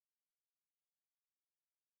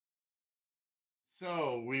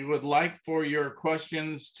So we would like for your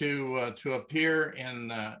questions to appear in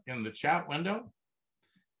the chat window.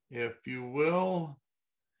 If you will,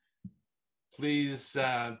 please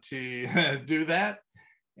to do that.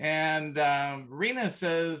 And Rena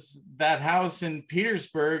says that house in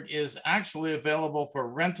Petersburg is actually available for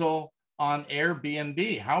rental on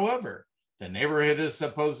Airbnb. However, the neighborhood is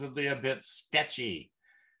supposedly a bit sketchy.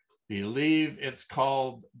 Believe it's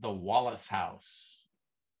called the Wallace House.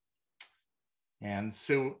 And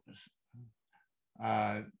so,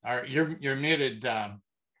 you're muted,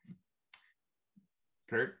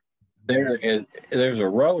 Curt. There's a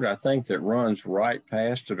road, I think, that runs right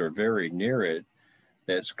past it or very near it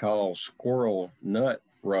that's called Squirrel Nut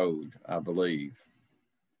Road, I believe.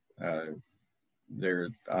 I'm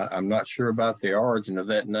not sure about the origin of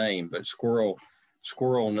that name, but Squirrel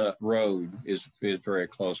Nut Road is very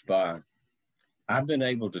close by. I've been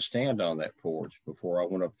able to stand on that porch before. I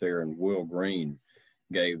went up there, and Will Green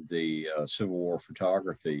gave the Civil War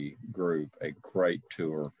photography group a great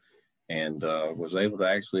tour, and was able to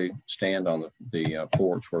actually stand on the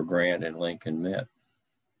porch where Grant and Lincoln met.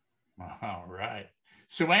 All right.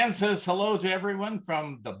 Sue Ann says hello to everyone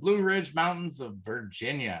from the Blue Ridge Mountains of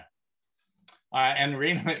Virginia. And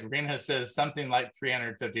Rena says something like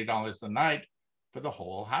 $350 a night for the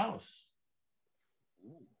whole house.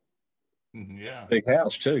 Yeah. Big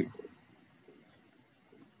house too.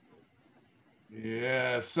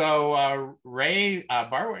 Yeah. So Ray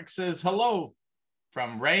Barwick says hello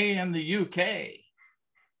from Ray in the UK.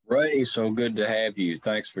 Ray, so good to have you.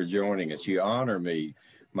 Thanks for joining us. You honor me,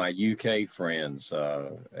 my UK friends.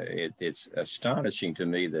 It's astonishing to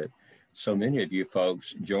me that so many of you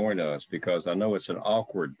folks join us, because I know it's an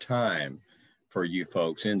awkward time for you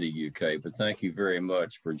folks in the UK, but thank you very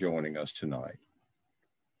much for joining us tonight.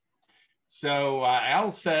 So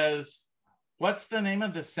Al says, what's the name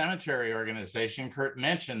of the cemetery organization Curt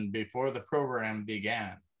mentioned before the program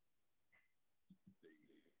began?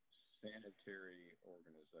 The sanitary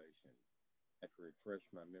organization. I have to refresh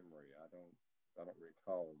my memory. I don't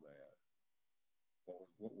recall that.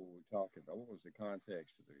 What were we talking about? What was the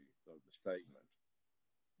context of the statement?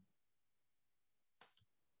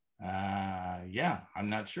 Yeah, I'm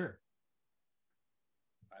not sure.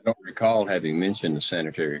 I don't recall having mentioned the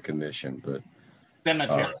Sanitary Commission, but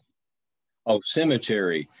cemetery.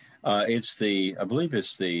 Cemetery. I believe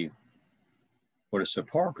it's the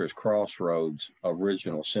Parker's Crossroads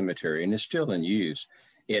original cemetery, and it's still in use.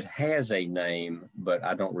 It has a name, but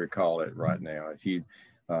I don't recall it right now. If you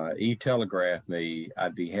e-telegraph me,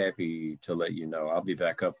 I'd be happy to let you know. I'll be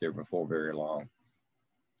back up there before very long.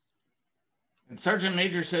 And Sergeant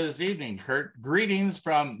Major says, evening, Curt. Greetings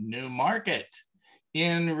from New Market.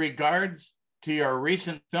 In regards to your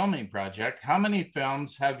recent filming project, how many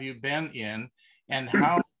films have you been in, and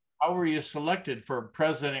how were you selected for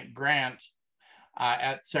President Grant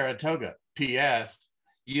at Saratoga? P.S.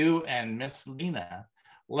 You and Miss Lena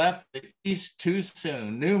left the East too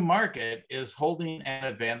soon. New Market is holding an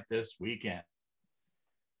event this weekend.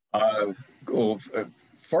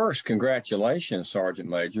 First, congratulations, Sergeant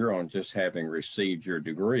Major, on just having received your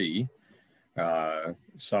degree.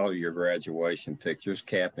 Saw your graduation pictures,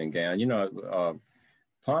 cap and gown. You know,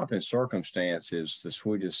 pomp and circumstance is the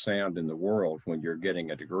sweetest sound in the world when you're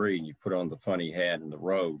getting a degree and you put on the funny hat and the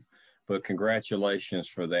robe. But congratulations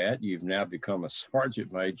for that. You've now become a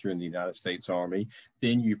sergeant major in the United States Army.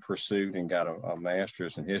 Then you pursued and got a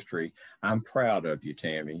master's in history. I'm proud of you,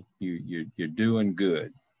 Tammy. You're doing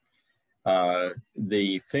good.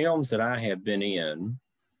 The films that I have been in,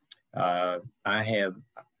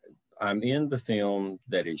 I'm in the film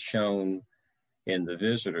that is shown in the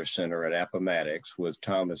Visitor Center at Appomattox with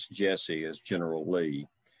Thomas Jesse as General Lee,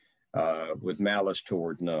 with Malice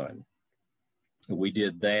Toward None. We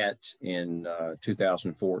did that in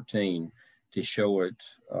 2014 to show it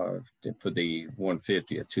for the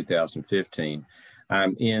 150th, 2015.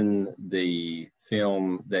 I'm in the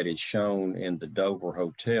film that is shown in the Dover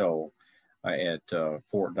Hotel at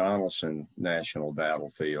Fort Donelson National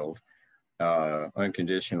Battlefield,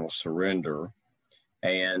 Unconditional Surrender.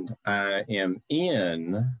 And I am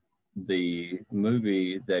in the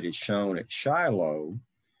movie that is shown at Shiloh,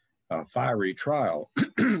 Fiery Trial,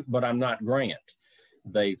 but I'm not Grant.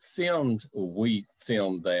 We filmed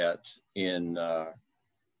that in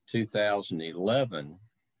 2011,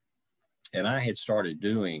 and I had started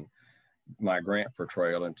doing my Grant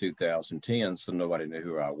portrayal in 2010, so nobody knew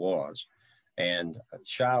who I was. And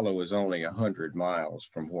Shiloh is only 100 miles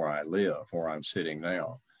from where I live, where I'm sitting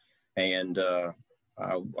now. And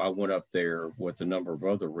I went up there with a number of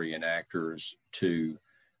other reenactors to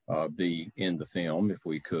be in the film if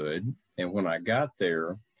we could. And when I got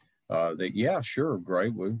there, that, yeah, sure,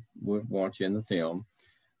 great, we want you in the film.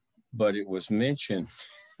 But it was mentioned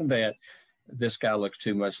that this guy looks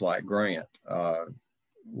too much like Grant.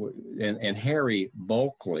 And Harry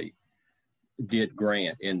Bulkley did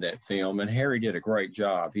Grant in that film, and Harry did a great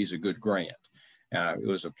job. He's a good Grant. It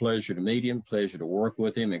was a pleasure to meet him, pleasure to work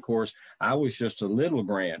with him. And of course, I was just a little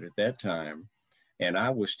Grant at that time, and I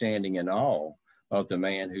was standing in awe of the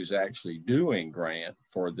man who's actually doing Grant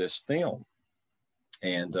for this film.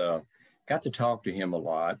 And got to talk to him a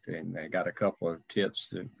lot, and I got a couple of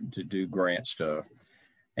tips to do Grant stuff.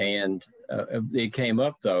 And it came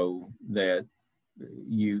up, though, that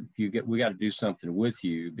we got to do something with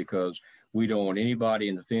you, because we don't want anybody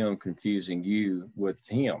in the film confusing you with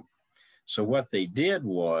him. So what they did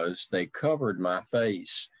was they covered my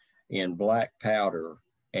face in black powder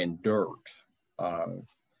and dirt. I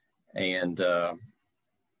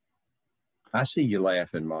see you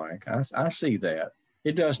laughing, Mike. I see that.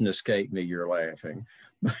 It doesn't escape me you're laughing,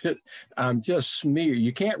 but I'm just smeared.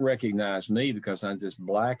 You can't recognize me because I'm just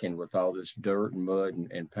blackened with all this dirt and mud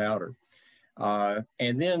and powder. And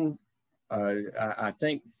then I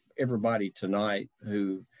think everybody tonight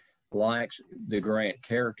who likes the Grant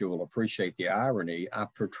character will appreciate the irony. I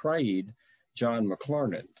portrayed John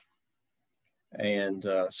McClernand. And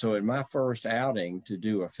so in my first outing to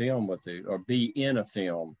do a film or be in a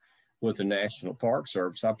film with the National Park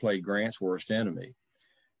Service, I played Grant's worst enemy.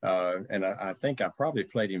 And I think I probably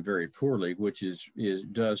played him very poorly, which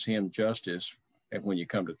does him justice when you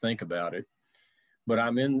come to think about it. But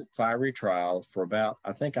I'm in fiery trial for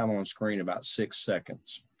I think I'm on screen about 6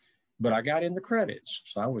 seconds. But I got in the credits,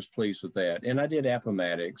 so I was pleased with that. And I did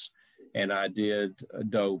Appomattox, and I did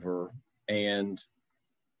Dover, and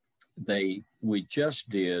we just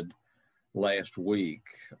did last week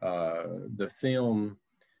the film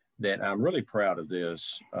that I'm really proud of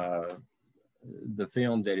this, the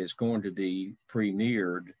film that is going to be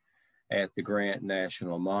premiered at the Grant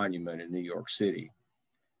National Monument in New York City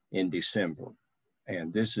in December.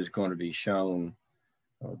 And this is going to be shown,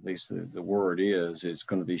 at least the word is, it's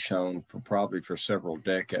going to be shown probably for several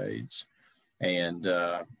decades. And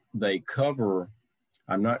they cover,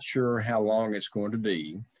 I'm not sure how long it's going to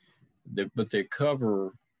be, but they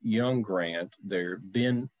cover young Grant. They're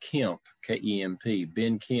Ben Kemp, K-E-M-P,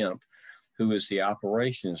 Ben Kemp, who is the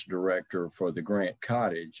operations director for the Grant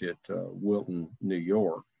Cottage at Wilton, New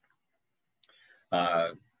York,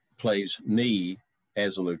 plays me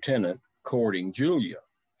as a lieutenant courting Julia.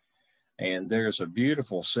 And there's a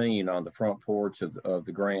beautiful scene on the front porch of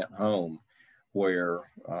the Grant home where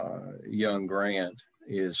young Grant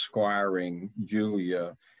is squiring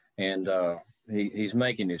Julia, and he's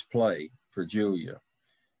making his play for Julia.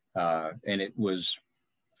 And it was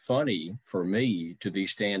funny for me to be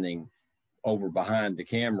standing over behind the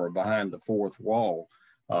camera, behind the fourth wall,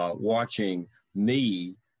 watching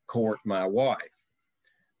me court my wife.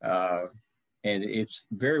 And it's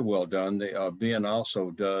very well done. Ben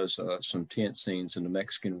also does some tense scenes in the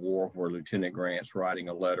Mexican War where Lieutenant Grant's writing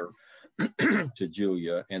a letter to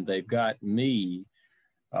Julia, and they've got me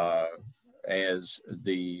as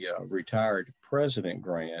the retired President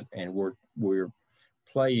Grant, and we're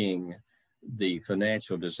playing the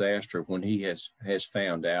financial disaster when he has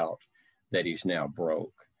found out that he's now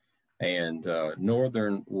broke. And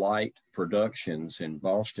Northern Light Productions in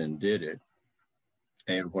Boston did it.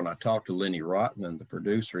 And when I talked to Lenny Rotman, the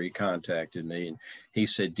producer, he contacted me and he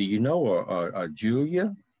said, "Do you know a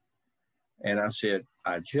Julia?" And I said,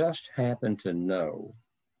 "I just happen to know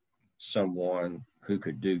someone who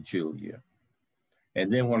could do Julia."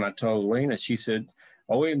 And then when I told Lena, she said,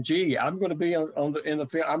 "OMG, I'm going to be in the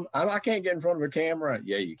film. I can't get in front of a camera."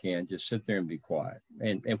 "Yeah, you can. Just sit there and be quiet."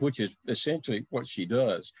 And which is essentially what she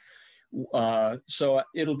does. So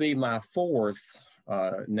it'll be my fourth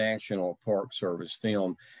National Park Service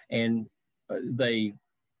film, and they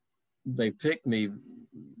picked me.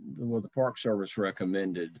 Well, the Park Service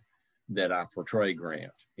recommended that I portray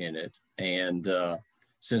Grant in it, and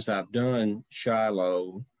since I've done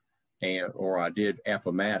Shiloh, or I did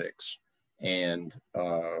Appomattox and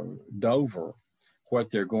Dover, what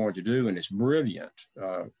they're going to do, and it's brilliant,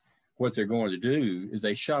 what they're going to do is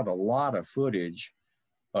they shot a lot of footage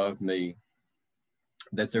of me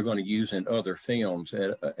that they're going to use in other films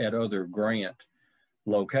at other Grant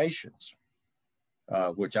locations,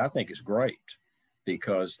 which I think is great,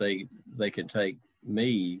 because they can take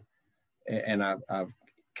me, and I've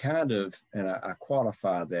kind of, and I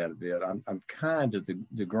qualify that a bit, I'm kind of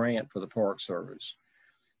the Grant for the Park Service.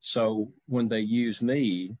 So when they use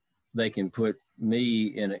me, they can put me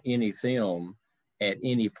in any film at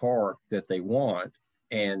any park that they want,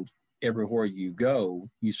 and everywhere you go,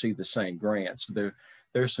 you see the same Grants.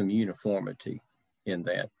 there's some uniformity in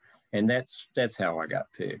that. And that's how I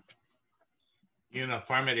got picked.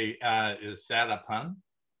 Uniformity, is that a pun?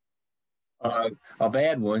 A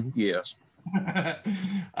bad one, yes.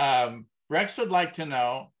 Rex would like to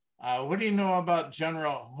know, what do you know about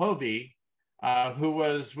General Hovey, who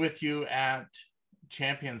was with you at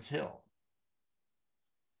Champions Hill?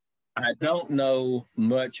 I don't know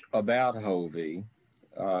much about Hovey,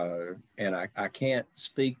 and I can't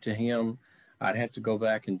speak to him. I'd have to go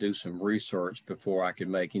back and do some research before I could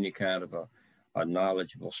make any kind of a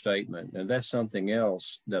knowledgeable statement. And that's something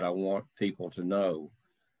else that I want people to know.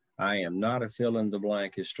 I am not a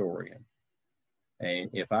fill-in-the-blank historian.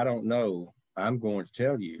 And if I don't know, I'm going to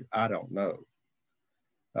tell you I don't know.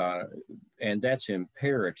 And that's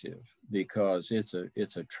imperative, because it's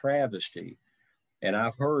a travesty. And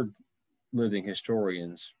I've heard living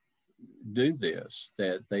historians do this,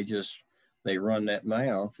 that they run that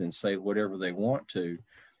mouth and say whatever they want to.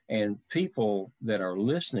 And people that are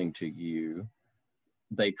listening to you,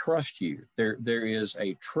 they trust you. There is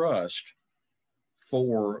a trust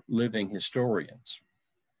for living historians.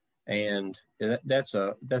 And that's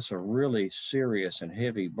a really serious and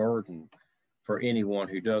heavy burden for anyone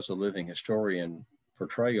who does a living historian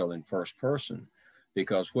portrayal in first person,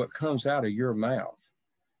 because what comes out of your mouth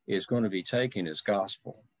is going to be taken as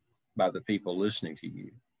gospel by the people listening to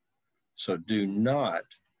you. So do not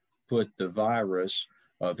put the virus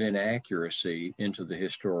of inaccuracy into the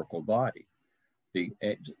historical body.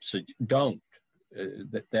 So don't.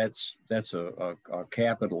 That's a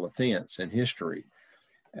capital offense in history.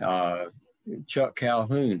 Chuck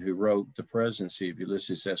Calhoun, who wrote The Presidency of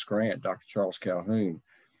Ulysses S. Grant, Dr. Charles Calhoun,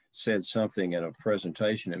 said something in a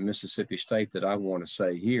presentation at Mississippi State that I want to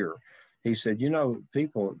say here. He said,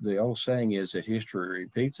 people, the old saying is that history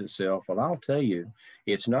repeats itself. Well, I'll tell you,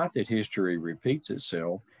 it's not that history repeats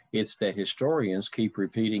itself. It's that historians keep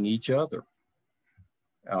repeating each other.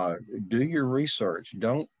 Do your research.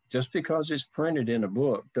 Don't, just because it's printed in a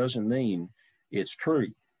book doesn't mean it's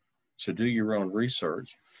true. So do your own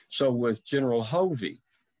research. So with General Hovey,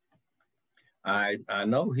 I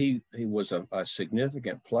know he was a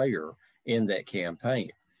significant player in that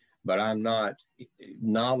campaign, but I'm not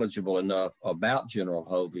knowledgeable enough about General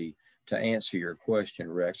Hovey to answer your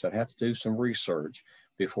question, Rex. I'd have to do some research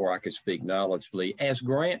before I could speak knowledgeably, as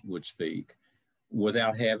Grant would speak,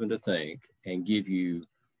 without having to think, and give you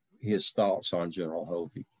his thoughts on General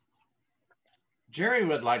Hovey. Jerry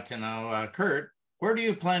would like to know, Curt, where do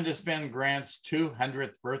you plan to spend Grant's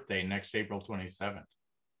 200th birthday next April 27th?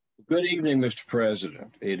 Good evening, Mr.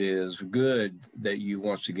 President. It is good that you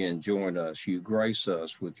once again join us. You grace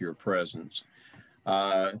us with your presence.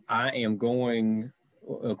 I am going,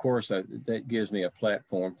 of course, that gives me a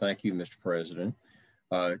platform. Thank you, Mr. President.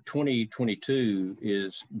 2022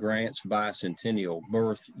 is Grant's bicentennial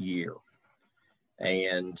birth year.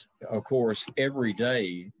 And of course, every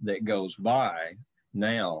day that goes by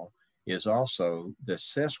now is also the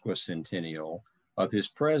sesquicentennial of his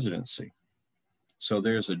presidency. So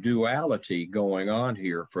there's a duality going on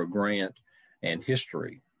here for Grant and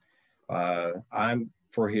history.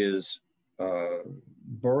 For his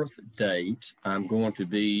birth date, I'm going to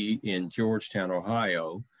be in Georgetown,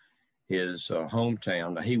 Ohio, his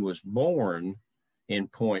hometown. Now, he was born in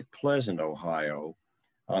Point Pleasant, Ohio,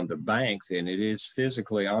 on the banks, and it is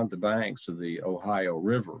physically on the banks of the Ohio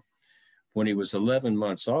River. When he was 11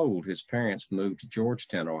 months old, his parents moved to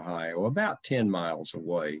Georgetown, Ohio, about 10 miles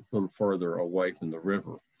away, a little further away from the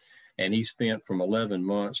river. And he spent from 11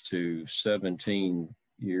 months to 17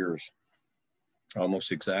 years,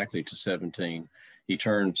 almost exactly to 17. He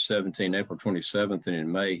turned 17 April 27th, and in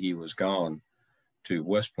May he was gone to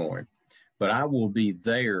West Point. But I will be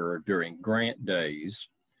there during Grant Days,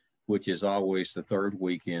 which is always the third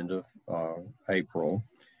weekend of April.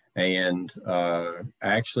 And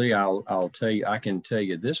actually, I'll tell you, I can tell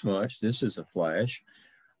you this much. This is a flash.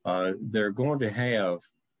 They're going to have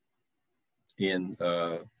in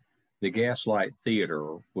the Gaslight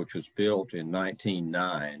Theater, which was built in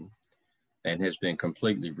 1909 and has been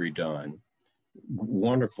completely redone.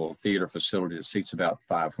 Wonderful theater facility that seats about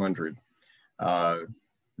 500.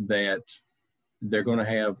 That they're going to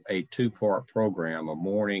have a two-part program, a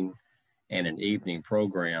morning and an evening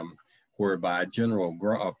program, whereby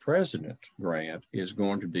President Grant is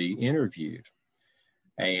going to be interviewed.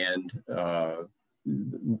 And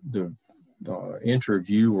the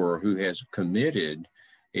interviewer who has committed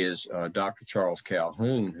is Dr. Charles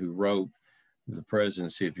Calhoun, who wrote The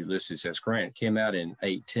Presidency of Ulysses S. Grant. It came out in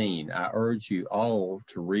 18. I urge you all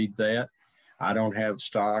to read that. I don't have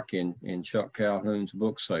stock in Chuck Calhoun's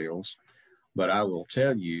book sales, but I will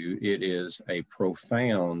tell you it is a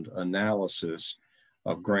profound analysis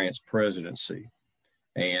of Grant's presidency.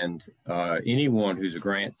 And anyone who's a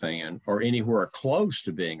Grant fan or anywhere close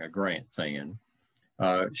to being a Grant fan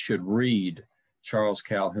should read Charles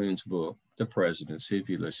Calhoun's book, The Presidency of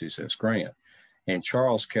Ulysses S. Grant. And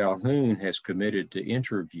Charles Calhoun has committed to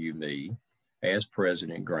interview me as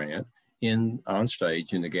President Grant on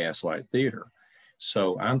stage in the Gaslight Theater.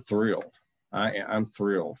 So I'm thrilled. I'm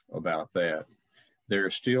thrilled about that. They're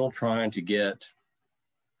still trying to get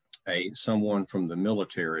someone from the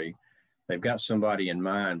military. They've got somebody in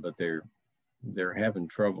mind, but they're having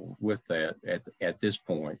trouble with that at this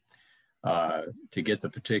point to get the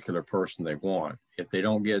particular person they want. If they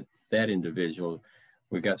don't get that individual,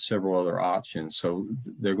 we've got several other options. So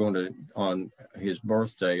they're going to, on his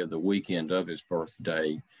birthday or the weekend of his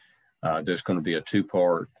birthday, there's going to be a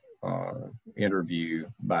two-part interview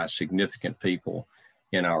by significant people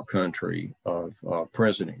in our country of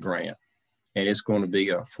President Grant. And it's going to be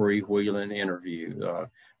a freewheeling interview,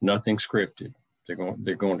 nothing scripted.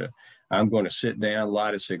 I'm going to sit down,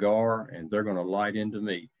 light a cigar, and they're going to light into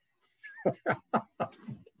me.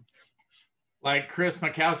 Like Chris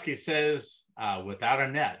Makowski says, without a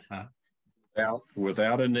net, huh?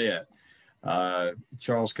 Without a net.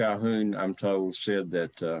 Charles Calhoun, I'm told, said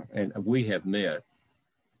that, and we have met.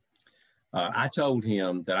 I told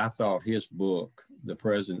him that I thought his book, The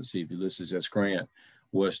Presidency of Ulysses S. Grant,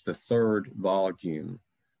 was the third volume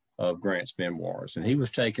of Grant's memoirs, and he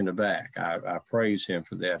was taken aback. I praise him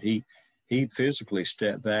for that. He physically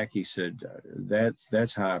stepped back. He said,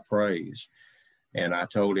 that's high praise. And I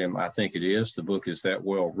told him, I think it is. The book is that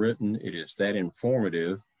well written. It is that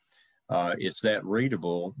informative. It's that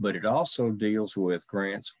readable, but it also deals with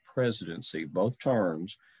Grant's presidency, both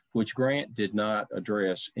terms, which Grant did not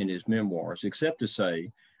address in his memoirs, except to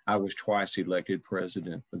say, I was twice elected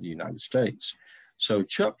president of the United States. So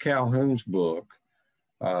Chuck Calhoun's book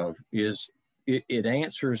it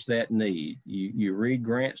answers that need. You read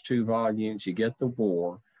Grant's 2 volumes, you get the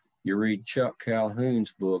war. You read Chuck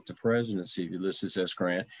Calhoun's book, The Presidency of Ulysses S.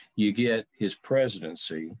 Grant, you get his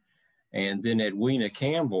presidency. And then Edwina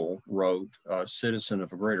Campbell wrote Citizen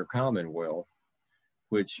of a Greater Commonwealth,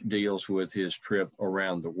 which deals with his trip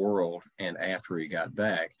around the world and after he got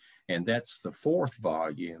back. And that's the 4th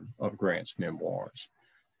volume of Grant's memoirs,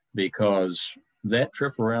 because that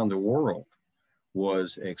trip around the world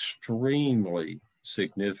was extremely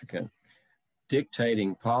significant,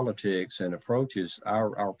 dictating politics and approaches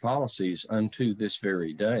our policies unto this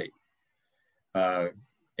very day.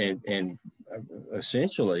 And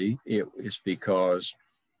essentially, it's because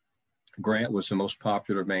Grant was the most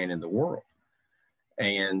popular man in the world.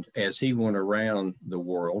 And as he went around the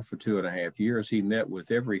world for 2.5 years, he met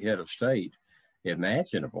with every head of state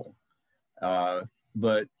imaginable.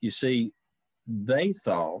 But you see, they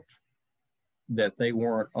thought that they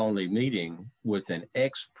weren't only meeting with an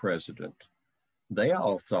ex-president. They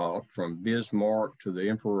all thought, from Bismarck to the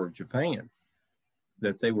Emperor of Japan,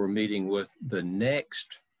 that they were meeting with the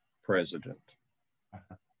next president,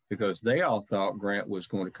 because they all thought Grant was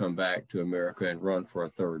going to come back to America and run for a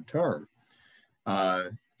 3rd term.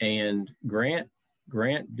 And Grant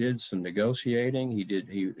did some negotiating.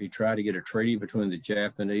 He tried to get a treaty between the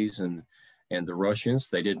Japanese and the Russians.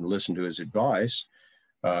 They didn't listen to his advice,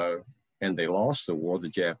 and they lost the war. The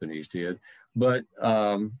Japanese did, but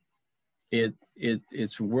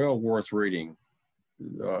it's well worth reading.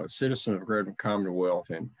 Citizen of a Greater Commonwealth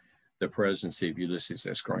and The Presidency of Ulysses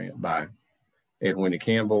S. Grant by Edwina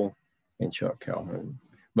Campbell and Chuck Calhoun.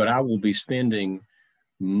 But I will be spending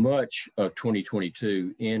much of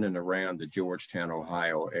 2022 in and around the Georgetown,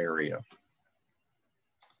 Ohio area.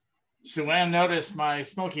 Sue-Ann noticed my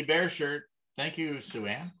Smokey Bear shirt. Thank you,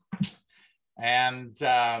 Sue-Ann. And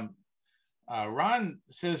Ron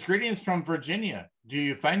says, greetings from Virginia. Do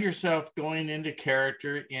you find yourself going into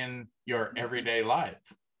character in your everyday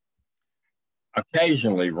life?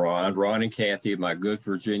 Occasionally, Ron and Kathy, my good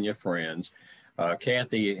Virginia friends.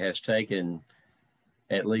 Kathy has taken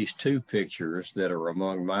at least 2 pictures that are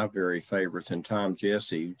among my very favorites, and Tom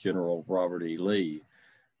Jesse, General Robert E. Lee,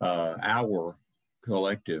 our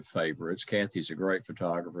collective favorites. Kathy's a great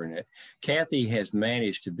photographer, and Kathy has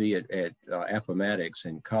managed to be at Appomattox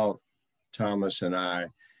and caught Thomas and I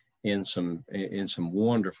in some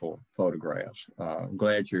wonderful photographs. I'm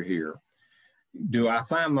glad you're here. Do I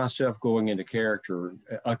find myself going into character?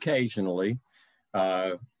 Occasionally.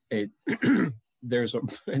 There's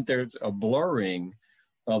a blurring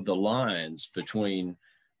of the lines between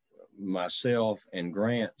myself and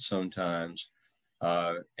Grant sometimes,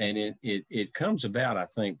 and it comes about, I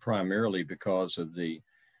think, primarily because of the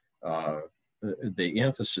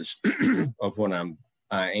emphasis of when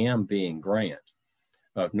I am being Grant.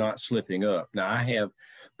 of not slipping up. Now I have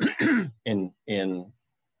in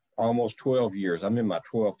almost 12 years, I'm in my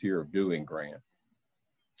 12th year of doing grant.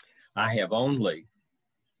 I have only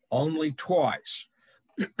twice,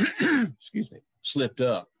 excuse me, slipped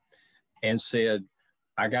up and said,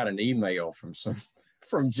 I got an email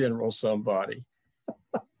from General somebody.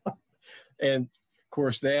 And of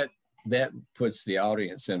course that puts the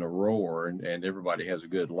audience in a roar, and everybody has a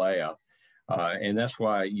good laugh. And that's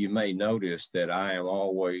why you may notice that I am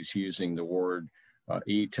always using the word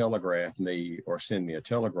telegraph me or send me a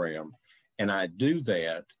telegram. And I do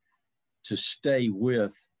that to stay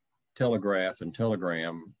with telegraph and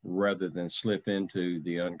telegram rather than slip into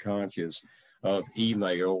the unconscious of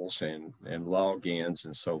emails and logins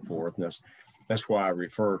and so forth. And that's why I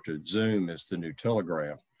refer to Zoom as the new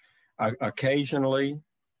telegraph. Occasionally,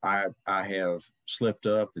 I have slipped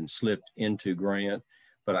up and slipped into grant,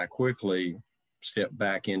 but I quickly stepped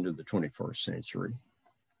back into the 21st century.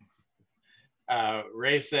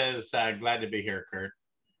 Ray says, glad to be here, Curt.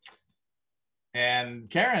 And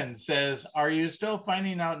Karen says, are you still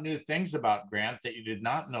finding out new things about Grant that you did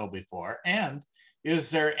not know before? And is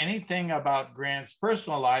there anything about Grant's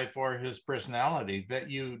personal life or his personality that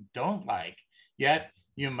you don't like, yet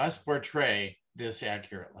you must portray this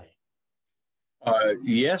accurately?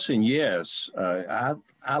 Yes and yes.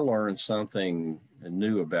 I learned something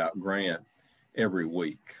new about Grant every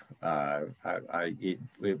week. It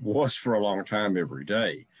was for a long time every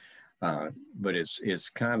day, but it's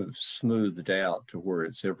kind of smoothed out to where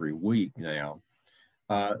it's every week now.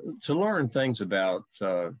 To learn things about,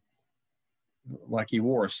 like he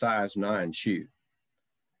wore a size 9 shoe.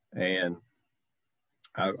 And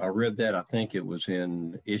I read that, I think it was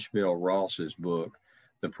in Ishbel Ross's book,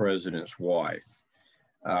 The President's Wife.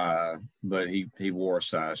 But he wore a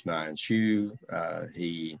size 9 shoe.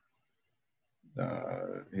 The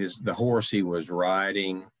horse he was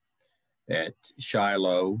riding at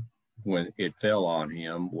Shiloh when it fell on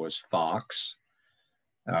him was Fox.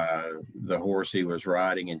 The horse he was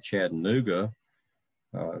riding in Chattanooga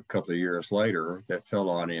a couple of years later that fell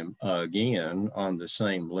on him again on the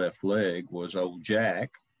same left leg was old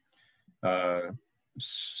Jack.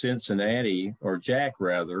 Cincinnati, or Jack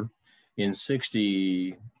rather,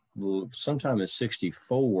 sometime in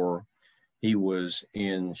 64, he was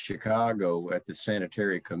in Chicago at the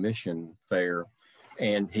Sanitary Commission Fair,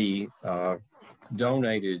 and he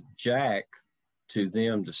donated Jack to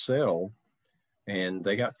them to sell, and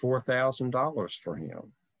they got $4,000 for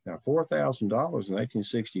him. Now, $4,000 in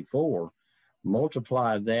 1864,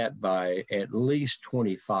 multiply that by at least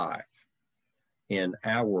 25 in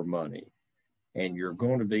our money, and you're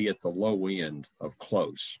going to be at the low end of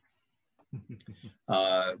close.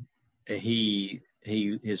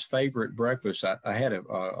 His favorite breakfast, I had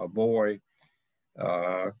a boy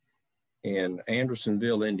in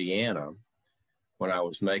Andersonville, Indiana, when I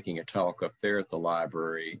was making a talk up there at the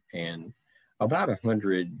library, and about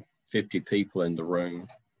 150 people in the room.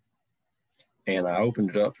 And I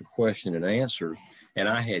opened it up for question and answer, and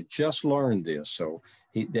I had just learned this. So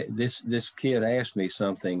this kid asked me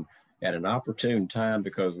something at an opportune time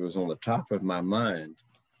because it was on the top of my mind.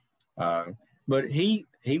 But he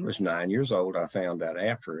was 9 years old. I found out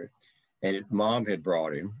after it, and mom had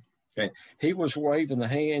brought him, and he was waving the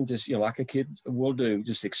hand, just like a kid will do,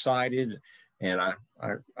 just excited. And I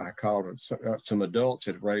called some adults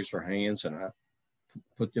had raised their hands, and I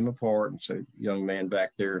put them apart and said, "Young man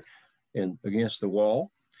back there against the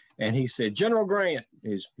wall," and he said, "General Grant,"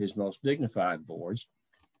 his most dignified voice.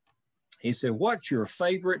 He said, "What's your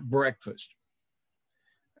favorite breakfast?"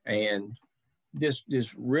 And this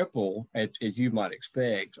ripple, as you might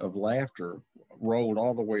expect, of laughter rolled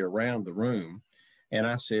all the way around the room. And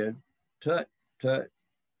I said, "Tut,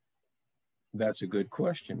 that's a good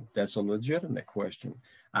question. That's a legitimate question.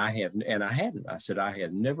 I said, I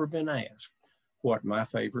had never been asked what my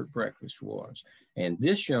favorite breakfast was. And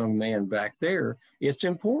this young man back there, it's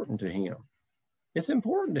important to him. It's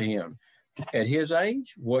important to him. At his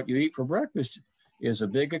age, what you eat for breakfast is a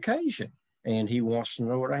big occasion. And he wants to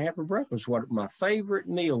know what I have for breakfast, what my favorite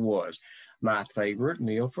meal was. My favorite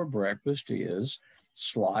meal for breakfast is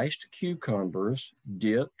sliced cucumbers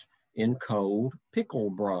dipped in cold pickle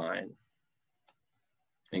brine.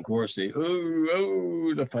 And of course,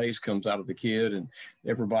 the face comes out of the kid, and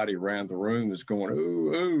everybody around the room is going,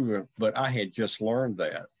 ooh, ooh. But I had just learned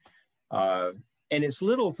that. And it's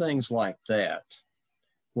little things like that,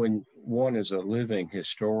 when one is a living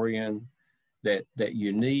historian, that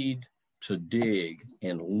you need to dig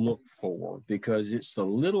and look for, because it's the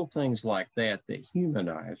little things like that that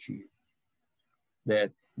humanize you.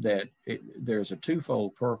 There's a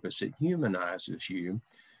twofold purpose. It humanizes you,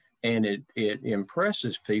 And it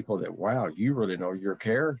impresses people that, wow, you really know your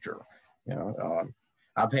character. You know,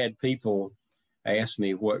 I've had people ask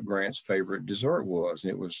me what Grant's favorite dessert was,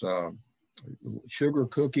 and it was sugar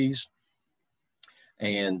cookies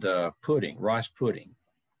and pudding. Rice pudding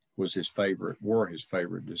was were his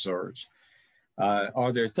favorite desserts.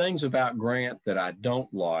 Are there things about Grant that I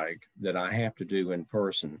don't like that I have to do in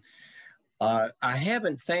person? I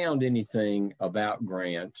haven't found anything about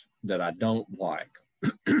Grant that I don't like,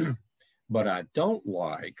 but I don't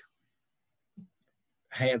like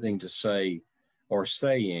having to say or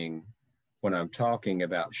saying when I'm talking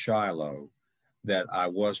about Shiloh that I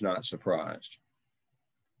was not surprised.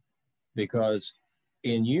 Because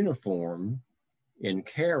in uniform, in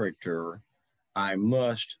character, I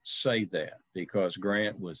must say that because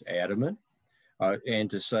Grant was adamant. And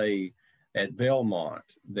to say at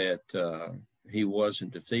Belmont that he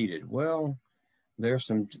wasn't defeated, well, there's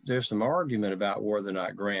some argument about whether or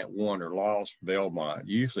not Grant won or lost Belmont.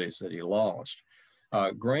 Usually it's that he lost.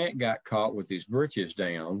 Grant got caught with his britches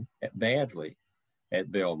down badly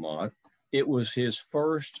at Belmont. It was his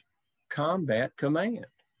first combat command.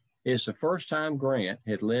 It's the first time Grant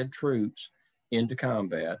had led troops into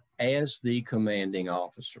combat as the commanding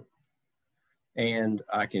officer. And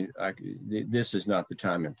this is not the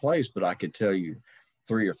time and place, but I could tell you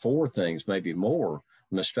 3 or 4 things, maybe more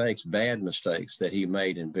mistakes, bad mistakes that he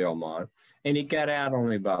made in Belmont. And he got out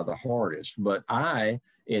only by the hardest. But I,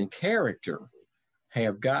 in character,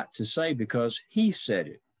 have got to say, because he said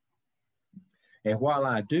it. And while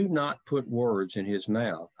I do not put words in his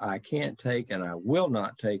mouth, I can't take and I will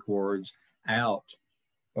not take words out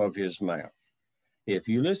of his mouth. If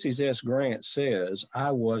Ulysses S. Grant says,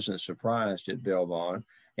 I wasn't surprised at Belmont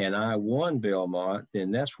and I won Belmont,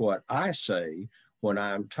 then that's what I say when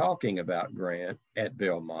I'm talking about Grant at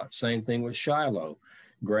Belmont. Same thing with Shiloh.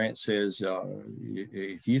 Grant says,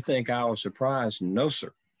 if you think I was surprised, no,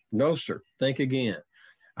 sir. No, sir. Think again.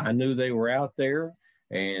 I knew they were out there,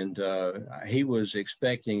 and he was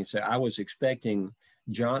expecting, so I was expecting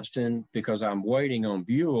Johnston, because I'm waiting on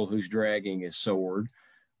Buell, who's dragging his sword.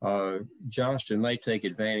 Johnston may take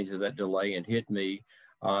advantage of that delay and hit me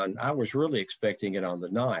on, I was really expecting it on the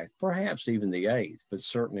 9th, perhaps even the 8th, but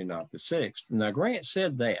certainly not the 6th. Now, Grant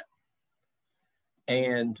said that,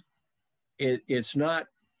 and it's not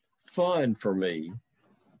fun for me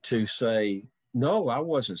to say, no, I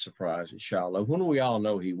wasn't surprised at Shiloh, when we all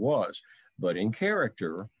know he was. But in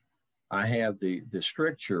character, I have the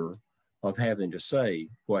stricture of having to say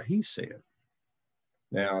what he said.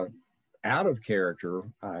 Now, out of character,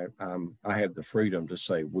 I have the freedom to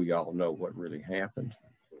say we all know what really happened.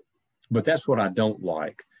 But that's what I don't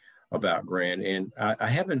like about Grant. And I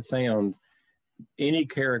haven't found any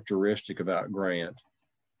characteristic about Grant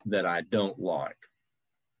that I don't like.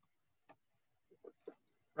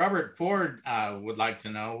 Robert Ford would like to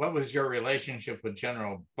know, what was your relationship with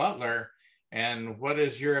General Butler and what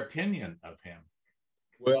is your opinion of him?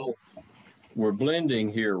 Well, we're blending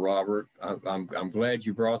here, Robert. I'm glad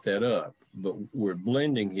you brought that up, but we're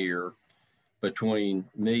blending here between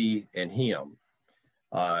me and him.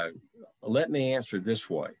 Let me answer this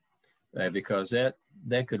way, because that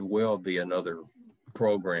could well be another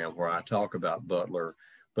program where I talk about Butler,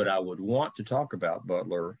 but I would want to talk about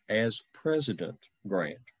Butler as President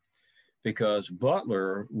Grant, because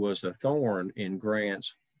Butler was a thorn in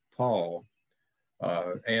Grant's paw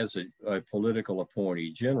as a political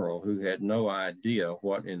appointee general who had no idea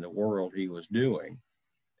what in the world he was doing.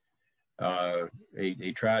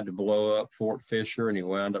 He tried to blow up Fort Fisher, and he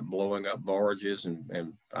wound up blowing up barges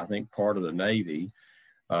and I think part of the Navy.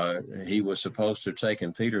 He was supposed to have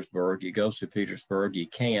taken Petersburg. He goes to Petersburg, he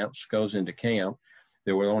camps, goes into camp.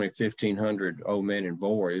 There were only 1,500 old men and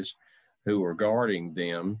boys who were guarding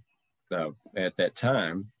them at that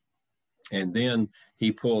time. And then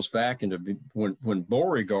he pulls back into, when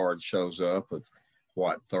Beauregard shows up with,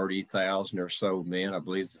 30,000 or so men, I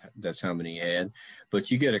believe that's how many he had. But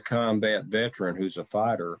you get a combat veteran who's a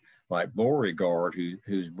fighter like Beauregard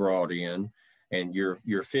who's brought in, and your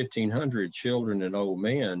 1,500 children and old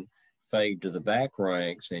men fade to the back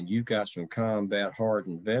ranks, and you've got some combat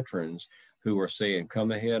hardened veterans who are saying,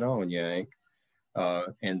 come ahead on, Yank.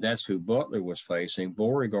 And that's who Butler was facing.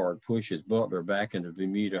 Beauregard pushes Butler back into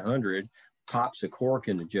Bermuda 100, pops a cork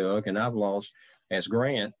in the jug, and I've lost, as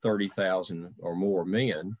Grant, 30,000 or more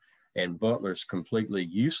men, and Butler's completely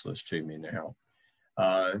useless to me now.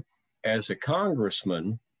 As a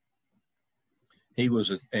congressman, he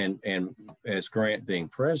was, and as Grant being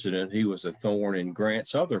president, he was a thorn in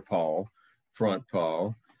Grant's other paw, front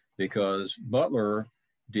paw, because Butler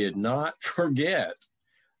did not forget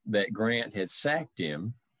that Grant had sacked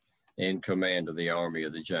him in command of the Army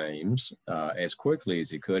of the James as quickly as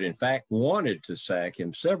he could. In fact, wanted to sack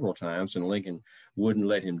him several times, and Lincoln wouldn't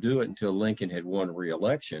let him do it until Lincoln had won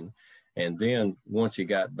re-election. And then once he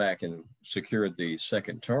got back and secured the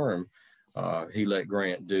second term, he let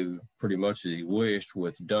Grant do pretty much as he wished,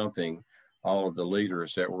 with dumping all of the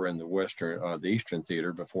leaders that were in the Eastern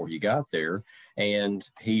Theater before he got there. And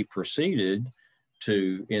he proceeded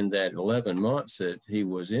to, in that 11 months that he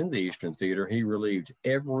was in the Eastern Theater, he relieved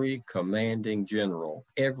every commanding general,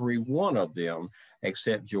 every one of them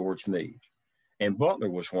except George Meade. And Butler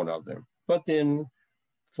was one of them. But then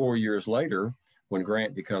 4 years later, when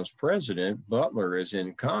Grant becomes president, Butler is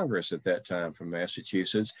in Congress at that time from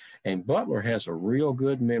Massachusetts, and Butler has a real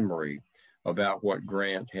good memory about what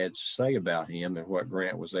Grant had to say about him and what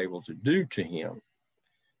Grant was able to do to him.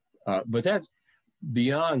 But that's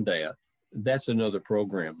beyond that. That's another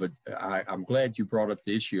program. But I'm glad you brought up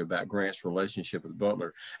the issue about Grant's relationship with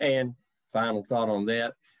Butler. And final thought on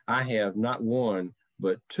that, I have not one,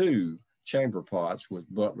 but two chamber pots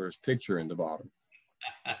with Butler's picture in the bottom.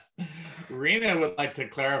 Rena would like to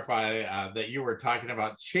clarify that you were talking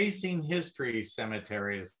about chasing history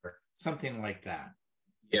cemeteries or something like that.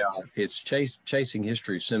 Yeah, it's Chasing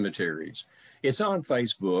History Cemeteries. It's on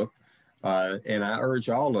Facebook, and I urge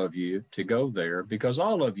all of you to go there, because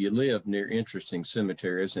all of you live near interesting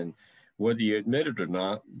cemeteries, and whether you admit it or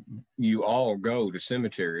not, you all go to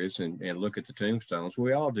cemeteries and look at the tombstones.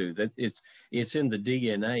 We all do. That it's in the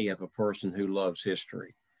DNA of a person who loves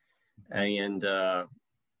history. And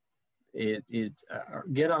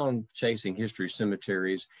get on Chasing History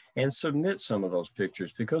Cemeteries and submit some of those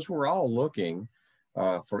pictures, because we're all looking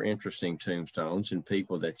for interesting tombstones and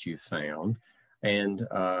people that you found. And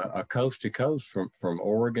a coast to coast from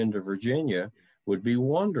Oregon to Virginia would be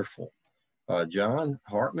wonderful. John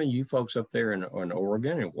Hartman, you folks up there in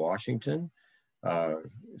Oregon and Washington,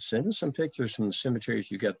 send us some pictures from the cemeteries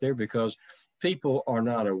you got there, because people are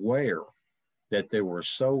not aware that there were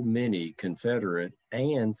so many Confederate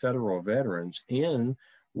and federal veterans in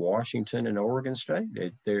Washington and Oregon State.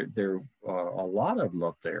 There are a lot of them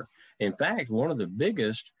up there. In fact, one of the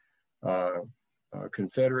biggest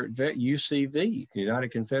Confederate UCV,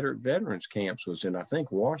 United Confederate Veterans camps, was in, I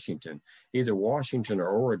think, Washington, either Washington or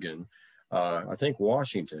Oregon. I think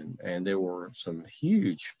Washington, and there were some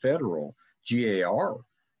huge federal GAR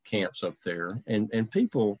camps up there, and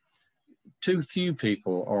people, too few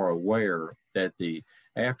people are aware that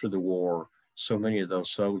after the war, so many of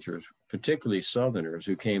those soldiers, particularly Southerners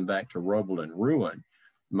who came back to rubble and ruin,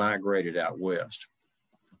 migrated out west.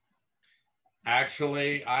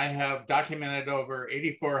 Actually, I have documented over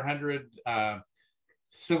 8,400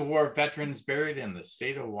 Civil War veterans buried in the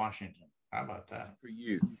state of Washington. How about that? For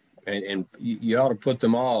you. And you ought to put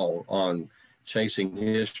them all on Chasing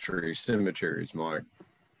History Cemeteries, Mike.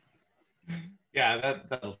 Yeah,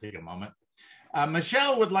 that'll take a moment.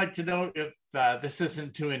 Michelle would like to know, if this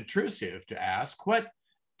isn't too intrusive to ask, what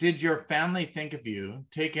did your family think of you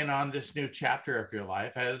taking on this new chapter of your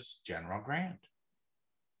life as General Grant?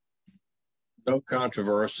 No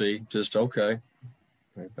controversy, just okay.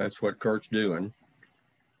 That's what Curt's doing.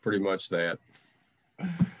 Pretty much that.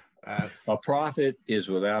 A prophet is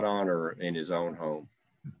without honor in his own home.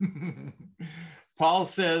 Paul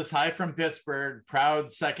says, hi from Pittsburgh,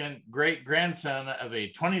 proud second great grandson of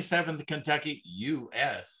a 27th Kentucky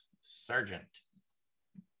U.S. Sergeant.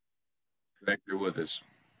 Back there with us.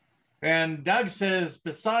 And Doug says,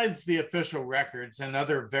 besides the official records and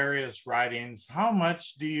other various writings, how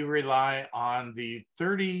much do you rely on the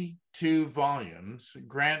 32 volumes,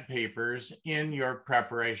 Grant papers, in your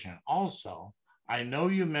preparation? Also, I know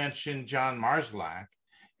you mentioned John Marszalek.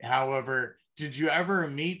 However, did you ever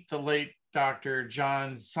meet the late Dr.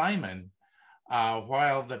 John Simon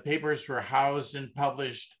while the papers were housed and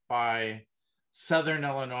published by Southern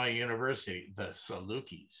Illinois University, the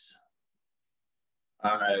Salukis?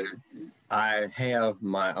 I have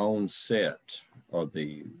my own set of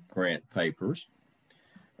the Grant papers,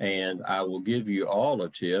 and I will give you all a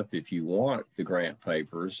tip if you want the Grant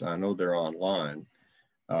papers. I know they're online.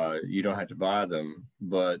 You don't have to buy them,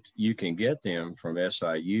 but you can get them from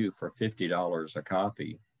SIU for $50 a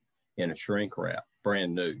copy in a shrink wrap,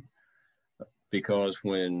 brand new. Because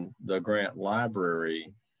when the Grant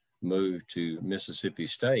Library moved to Mississippi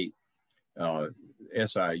State,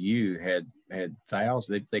 SIU had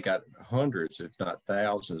thousands, they got hundreds, if not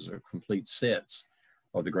thousands, of complete sets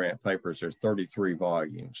of the Grant papers. There's 33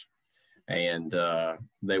 volumes. And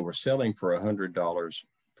they were selling for $100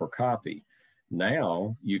 per copy.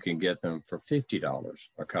 Now you can get them for $50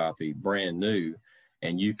 a copy, brand new,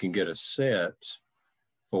 and you can get a set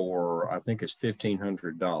for, I think it's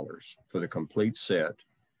 $1,500 for the complete set.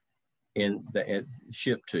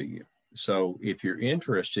 shipped to you. So if you're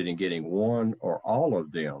interested in getting one or all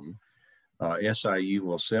of them, SIU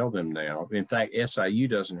will sell them now. In fact, SIU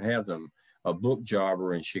doesn't have them. A book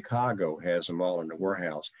jobber in Chicago has them all in the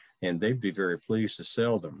warehouse, and they'd be very pleased to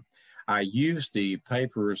sell them. I use the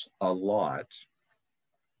papers a lot.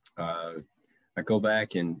 I go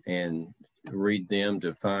back and read them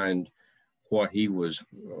to find what he was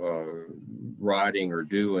writing or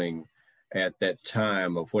doing at that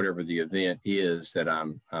time of whatever the event is that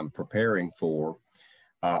I'm preparing for.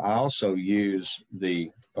 I also use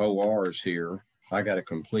the ORs here. I got a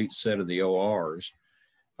complete set of the ORs,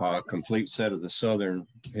 a complete set of the Southern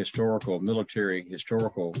Military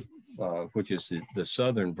Historical, which is the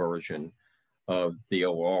Southern version of the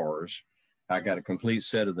ORs. I got a complete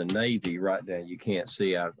set of the Navy right now. You can't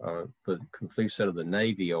see, but a complete set of the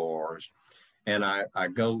Navy ORs. And I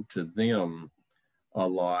go to them a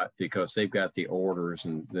lot because they've got the orders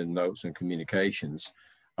and the notes and communications.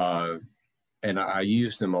 And I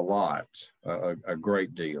use them a lot, a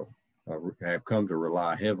great deal. I have come to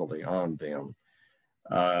rely heavily on them.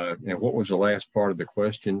 And what was the last part of the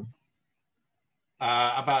question?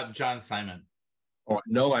 About John Simon. Oh,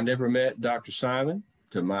 no, I never met Dr. Simon,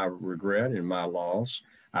 to my regret and my loss.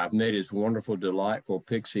 I've met his wonderful, delightful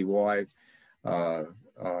pixie wife. I'm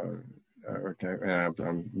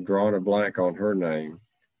drawing a blank on her name.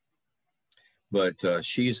 But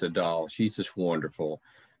she's a doll. She's just wonderful.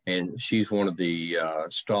 And she's one of the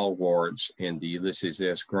stalwarts in the Ulysses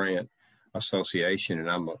S. Grant Association, and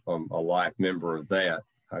I'm a life member of that,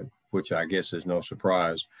 which I guess is no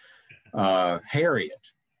surprise. Harriet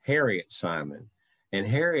Simon. And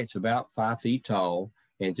Harriet's about 5 feet tall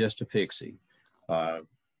and just a pixie.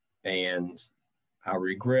 And I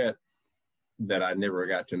regret that I never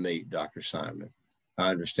got to meet Dr. Simon. I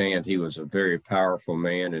understand he was a very powerful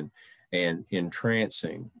man and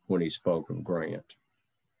entrancing when he spoke of Grant.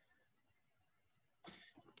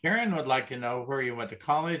 Karen would like to know where you went to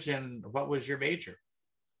college and what was your major?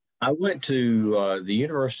 I went to the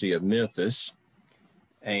University of Memphis,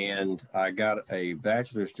 and I got a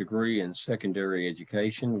bachelor's degree in secondary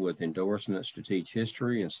education with endorsements to teach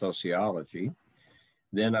history and sociology.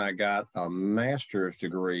 Then I got a master's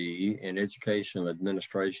degree in educational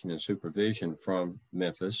administration and supervision from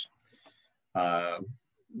Memphis.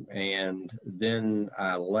 And then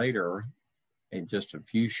I later, in just a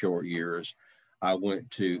few short years, I went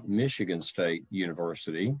to Michigan State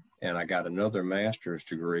University, and I got another master's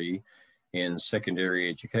degree in secondary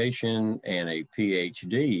education and a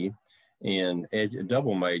PhD in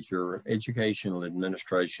double major educational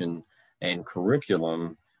administration and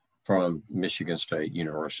curriculum from Michigan State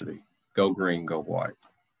University. Go green, go white.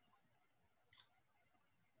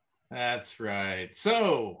 That's right.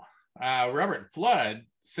 So Robert Flood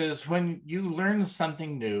says, when you learn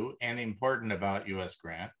something new and important about U.S.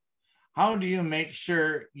 Grant, how do you make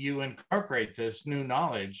sure you incorporate this new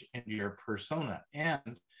knowledge into your persona?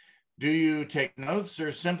 And do you take notes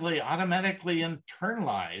or simply automatically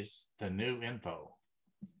internalize the new info?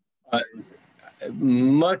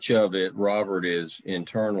 Much of it, Robert, is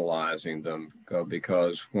internalizing them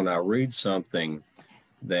because when I read something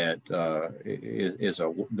that is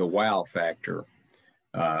the wow factor,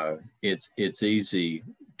 it's easy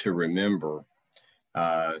to remember.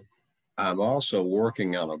 I'm also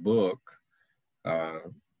working on a book,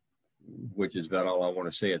 which is about all I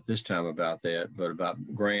want to say at this time about that, but about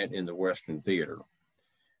Grant in the Western Theater.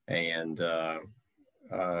 And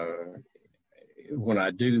when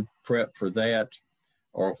I do prep for that,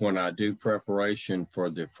 or when I do preparation for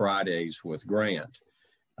the Fridays with Grant,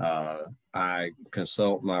 I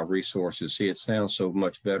consult my resources. See, it sounds so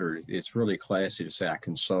much better. It's really classy to say I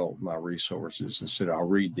consult my resources instead of I'll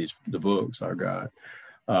read the books I got.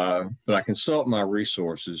 But I consult my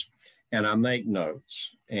resources and I make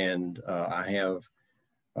notes. And I have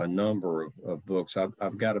a number of books.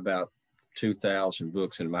 I've got about 2,000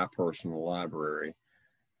 books in my personal library.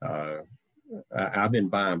 I've been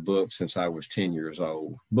buying books since I was 10 years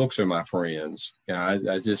old. Books are my friends. You know,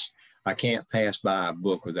 I can't pass by a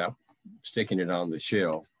book without sticking it on the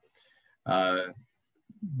shelf. But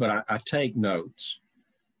I take notes,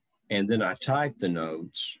 and then I type the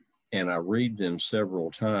notes and I read them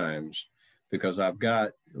several times because I've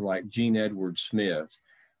got like Gene Edward Smith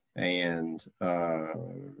and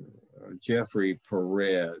Jeffrey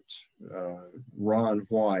Perret, Ron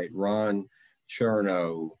White, Ron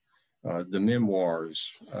Chernow, the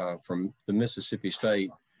memoirs from the Mississippi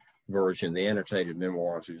State version, the annotated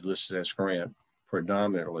memoirs of Ulysses S. Grant,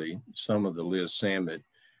 predominantly some of the Liz Sammet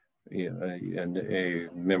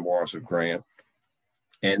and memoirs of Grant.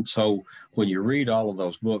 And so when you read all of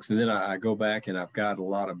those books, and then I go back and I've got a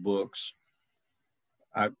lot of books.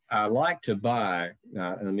 I like to buy,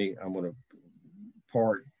 I'm going to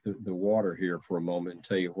part the water here for a moment and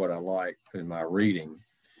tell you what I like in my reading.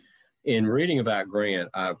 In reading about Grant,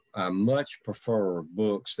 I much prefer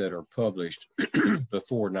books that are published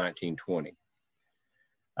before 1920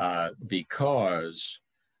 because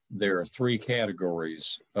there are three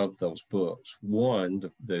categories of those books.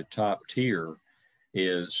 One, the top tier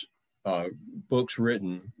is books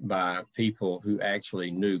written by people who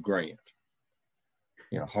actually knew Grant.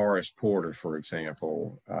 You know, Horace Porter, for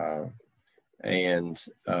example, and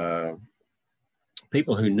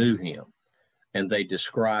people who knew him, and they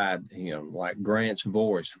described him like Grant's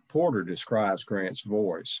voice. Porter describes Grant's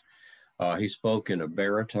voice. He spoke in a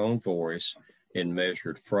baritone voice in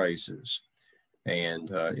measured phrases. And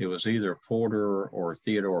it was either Porter or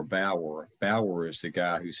Theodore Bauer. Bauer is the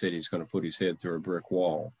guy who said he's going to put his head through a brick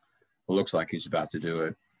wall. It looks like he's about to do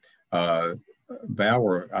it.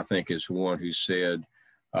 Bauer, I think, is the one who said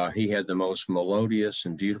he had the most melodious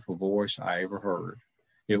and beautiful voice I ever heard.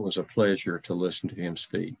 It was a pleasure to listen to him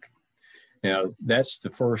speak. Now, that's the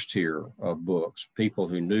first tier of books, people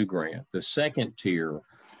who knew Grant. The second tier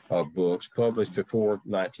of books published before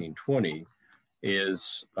 1920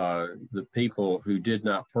 is the people who did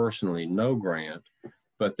not personally know Grant,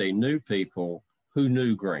 but they knew people who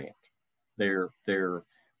knew Grant. They're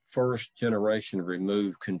first generation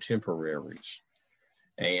removed contemporaries.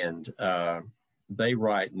 And they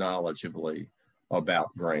write knowledgeably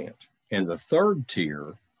about Grant. And the third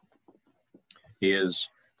tier is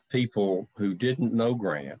people who didn't know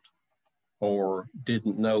Grant or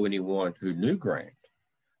didn't know anyone who knew Grant,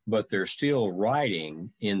 but they're still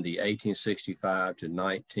writing in the 1865 to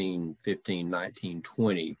 1915,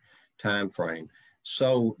 1920 timeframe.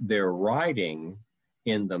 So they're writing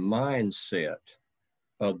in the mindset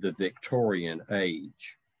of the Victorian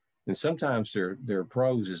age. And sometimes their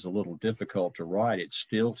prose is a little difficult to write. It's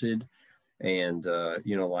stilted. And,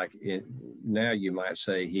 you know, like now you might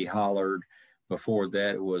say he hollered. Before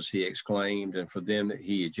that, it was he exclaimed. And for them,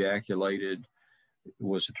 he ejaculated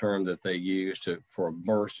was a term that they used for a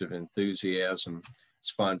burst of enthusiasm,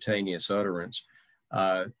 spontaneous utterance.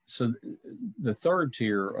 So the third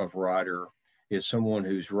tier of writer is someone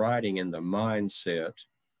who's writing in the mindset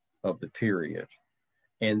of the period.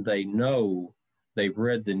 And they know, they've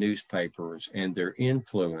read the newspapers, and they're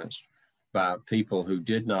influenced by people who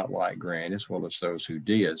did not like Grant as well as those who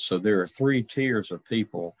did. So there are three tiers of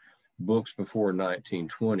people, books before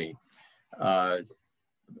 1920.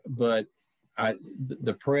 But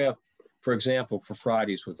the prep, for example, for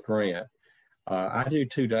Fridays with Grant, I do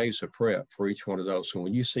 2 days of prep for each one of those. So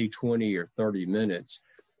when you see 20 or 30 minutes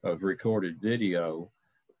of recorded video,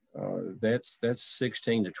 that's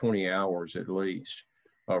 16 to 20 hours at least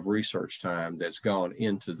of research time that's gone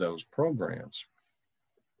into those programs,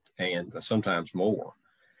 and sometimes more.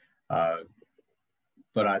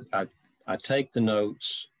 But I take the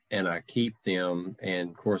notes and I keep them, and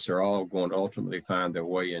of course they're all going to ultimately find their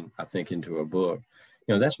way in, I think, into a book.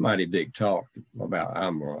 You know, that's mighty big talk about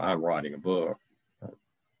I'm writing a book.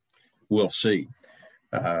 We'll see.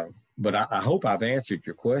 But I hope I've answered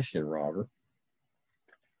your question, Robert.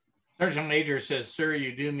 Sergeant Major says, "Sir,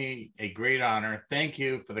 you do me a great honor. Thank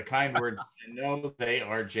you for the kind words. I know they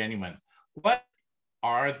are genuine. What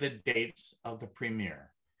are the dates of the premiere?"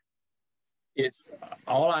 It's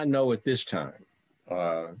all I know at this time.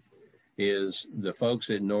 Is the folks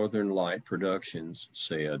at Northern Light Productions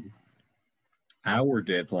said our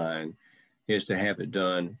deadline is to have it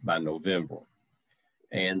done by November.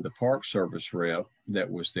 And the Park Service rep that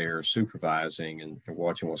was there supervising and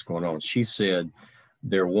watching what's going on, she said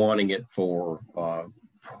they're wanting it for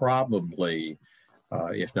probably,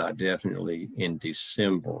 if not definitely, in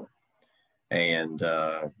December. And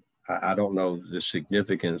I don't know the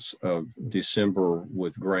significance of December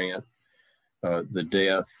with Grant. The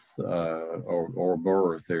death or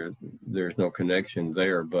birth, there's no connection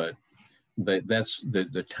there, but that's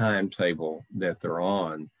the timetable that they're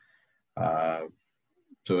on.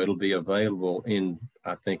 So it'll be available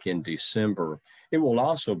I think in December. It will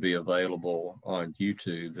also be available on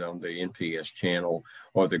YouTube, on the NPS channel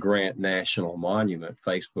or the Grant National Monument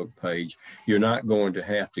Facebook page. You're not going to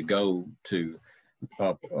have to go to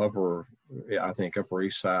Upper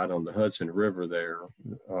East Side on the Hudson River there,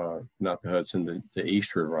 not the Hudson, the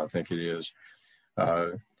East River, I think it is,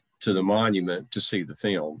 to the monument to see the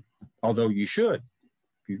film. Although you should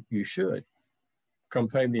come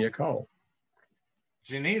pay me a call.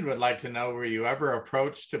 Janine would like to know, were you ever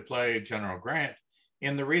approached to play General Grant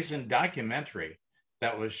in the recent documentary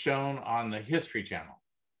that was shown on the History Channel?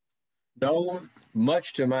 No,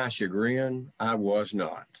 much to my chagrin, I was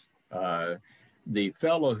not. Uh, the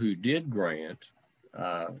fellow who did Grant,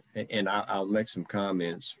 and I'll make some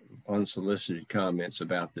comments, unsolicited comments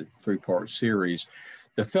about the three-part series.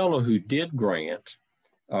 The fellow who did Grant,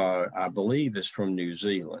 I believe, is from New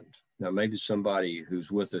Zealand. Now, maybe somebody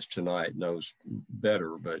who's with us tonight knows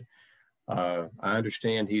better, but I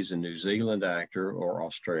understand he's a New Zealand actor or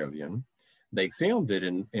Australian. They filmed it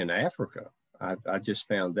in Africa. I just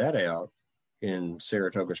found that out in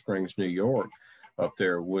Saratoga Springs, New York, up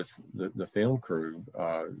there with the film crew.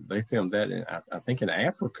 They filmed that, I think, in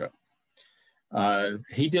Africa.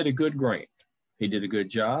 He did a good Grant. He did a good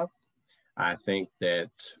job. I think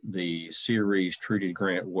that the series treated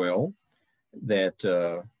Grant well, that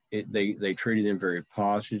they treated him very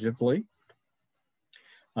positively.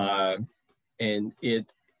 And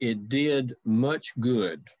it did much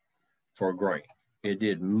good for Grant. It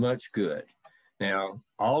did much good. Now,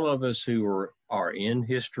 all of us who are in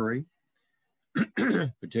history,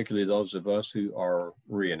 particularly those of us who are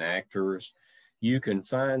reenactors, you can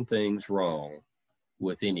find things wrong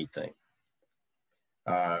with anything.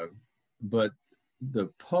 But the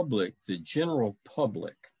public, the general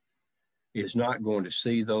public, is not going to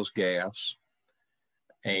see those gaffes.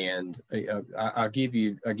 And I'll give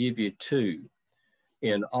you two.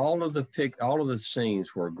 In all of the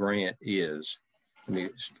scenes where Grant is, let me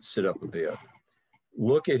sit up a bit.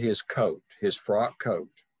 Look at his coat, his frock coat.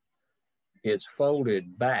 It's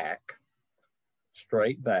folded back,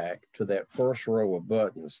 straight back to that first row of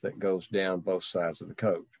buttons that goes down both sides of the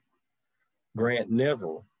coat. Grant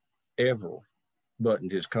never, ever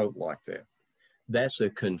buttoned his coat like that. That's a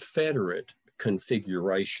Confederate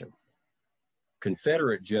configuration.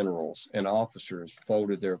 Confederate generals and officers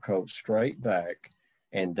folded their coats straight back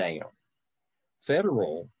and down.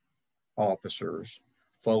 Federal officers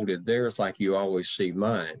folded theirs like you always see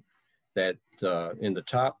mine, that in the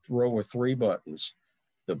top row of three buttons,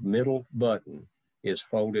 the middle button is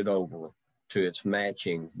folded over to its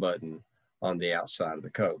matching button on the outside of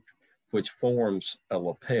the coat, which forms a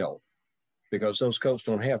lapel, because those coats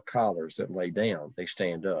don't have collars that lay down, they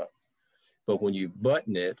stand up. But when you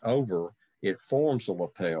button it over, it forms a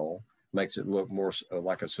lapel, makes it look more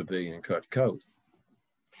like a civilian cut coat.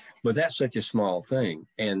 But that's such a small thing.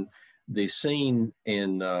 And the scene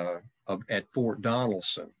at Fort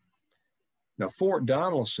Donelson. Now, Fort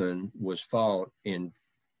Donelson was fought in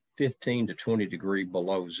 15 to 20 degree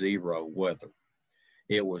below zero weather.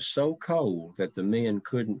 It was so cold that the men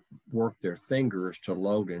couldn't work their fingers to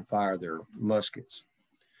load and fire their muskets.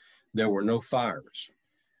 There were no fires.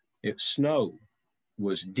 Snow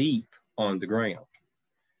was deep on the ground.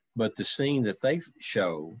 But the scene that they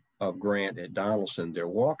show of Grant at Donelson, they're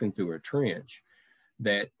walking through a trench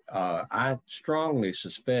that I strongly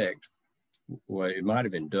suspect, well, it might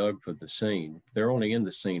have been dug for the scene. They're only in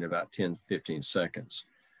the scene about 10, 15 seconds.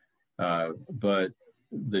 But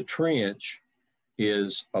the trench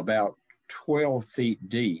is about 12 feet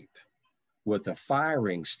deep with a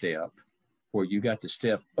firing step where you got to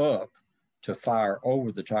step up to fire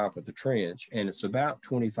over the top of the trench, and it's about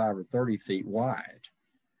 25 or 30 feet wide.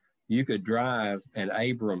 You could drive an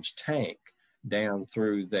Abrams tank down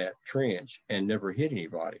through that trench and never hit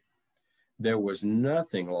anybody. There was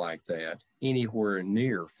nothing like that anywhere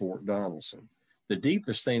near Fort Donelson. The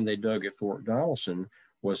deepest thing they dug at Fort Donelson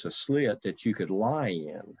was a slit that you could lie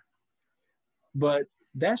in. But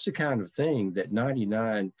that's the kind of thing that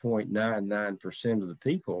 99.99% of the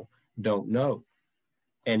people don't know.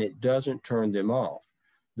 And it doesn't turn them off.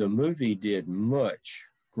 The movie did much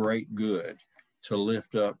great good to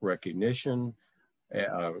lift up recognition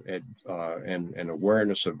and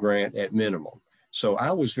awareness of Grant at minimum. So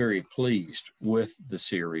I was very pleased with the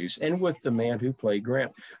series and with the man who played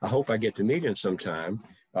Grant. I hope I get to meet him sometime.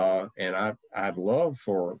 And I'd love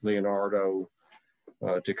for Leonardo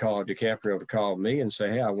to call DiCaprio to call me and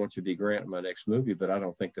say, hey, I want you to be Grant in my next movie, but I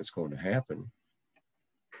don't think that's going to happen.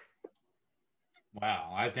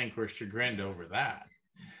 Wow, I think we're chagrined over that.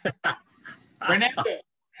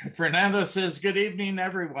 Fernando says, good evening,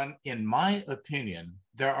 everyone. In my opinion,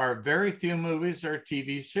 there are very few movies or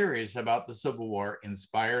TV series about the Civil War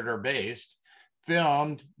inspired or based,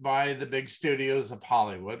 filmed by the big studios of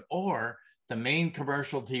Hollywood or the main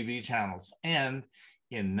commercial TV channels. And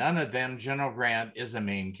in none of them, General Grant is a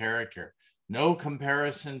main character. No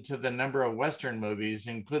comparison to the number of Western movies,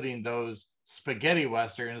 including those spaghetti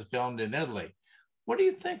Westerns filmed in Italy. What do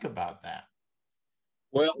you think about that?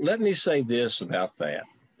 Well, let me say this about that.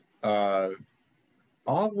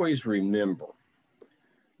 Always remember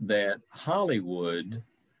that Hollywood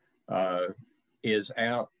is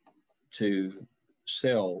out to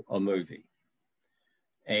sell a movie.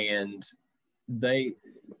 And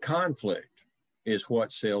conflict is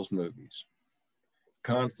what sells movies.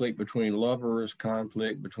 Conflict between lovers,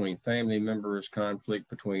 conflict between family members, conflict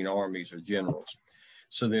between armies or generals.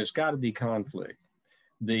 So there's got to be conflict.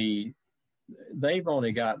 They've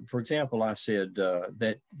only got, for example, I said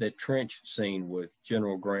that trench scene with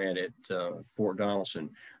General Grant at Fort Donelson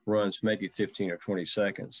runs maybe 15 or 20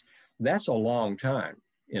 seconds. That's a long time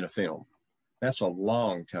in a film. That's a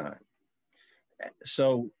long time.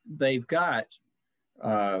 So they've got,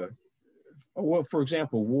 well, for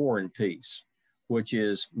example, War and Peace, which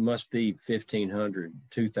must be 1,500,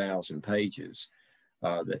 2,000 pages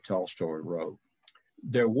that Tolstoy wrote.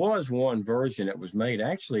 There was one version that was made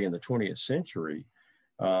actually in the 20th century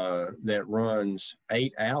that runs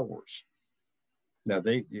 8 hours. Now,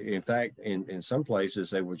 in fact, in some places,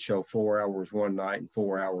 they would show 4 hours one night and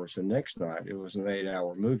 4 hours the next night. It was an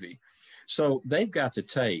 8-hour movie. So they've got to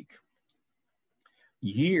take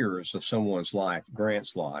years of someone's life,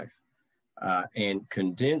 Grant's life, and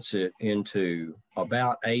condense it into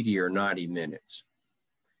about 80 or 90 minutes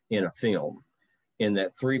in a film. In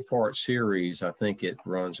that 3-part series, I think it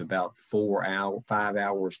runs about 5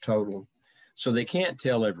 hours total. So they can't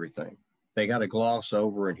tell everything. They got to gloss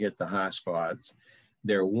over and hit the high spots.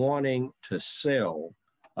 They're wanting to sell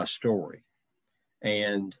a story.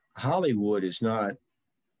 And Hollywood is not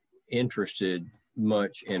interested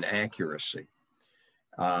much in accuracy.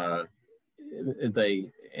 And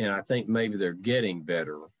I think maybe they're getting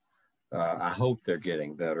better. I hope they're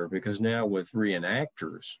getting better, because now with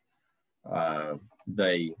reenactors,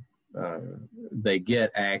 they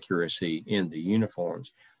get accuracy in the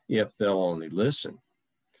uniforms if they'll only listen.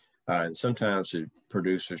 And sometimes the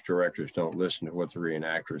producers, directors don't listen to what the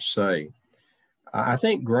reenactors say. I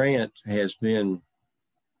think Grant he's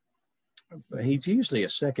usually a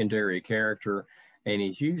secondary character, and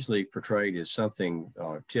he's usually portrayed as something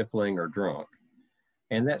tippling or drunk.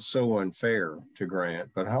 And that's so unfair to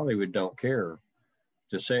Grant, but Hollywood don't care.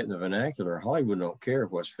 To say it in the vernacular, Hollywood don't care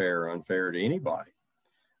what's fair or unfair to anybody.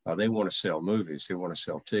 They want to sell movies. They want to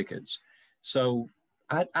sell tickets. So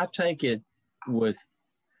I take it with,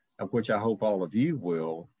 which I hope all of you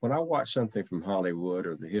will, when I watch something from Hollywood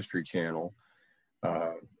or the History Channel,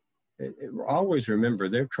 always remember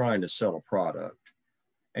they're trying to sell a product.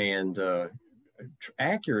 And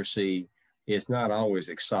accuracy is not always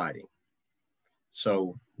exciting.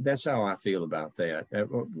 So that's how I feel about that.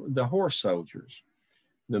 The Horse Soldiers.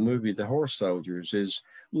 The movie The Horse Soldiers is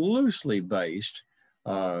loosely based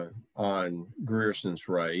on Grierson's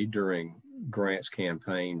raid during Grant's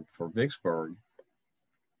campaign for Vicksburg,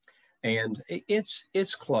 and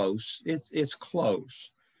it's close. It's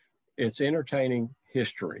close. It's entertaining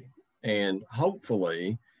history, and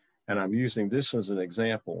hopefully, and I'm using this as an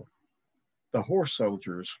example, The Horse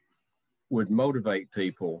Soldiers would motivate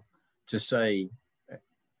people to say,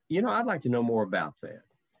 you know, I'd like to know more about that.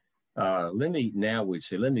 Let me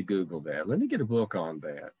Google that. Let me get a book on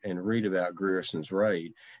that and read about Grierson's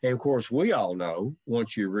raid. And of course, we all know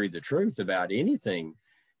once you read the truth about anything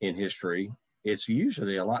in history, it's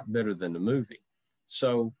usually a lot better than the movie.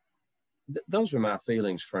 So those are my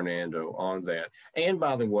feelings, Fernando, on that. And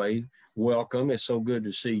by the way, welcome. It's so good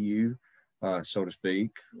to see you, so to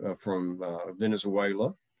speak, from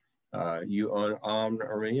Venezuela. You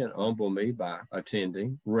honor me and humble me by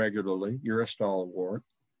attending regularly. You're a stalwart.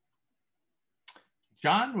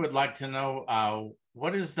 John would like to know,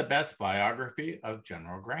 what is the best biography of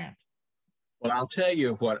General Grant? Well, I'll tell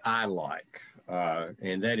you what I like,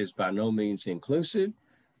 and that is by no means exclusive.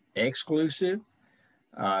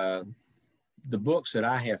 The books that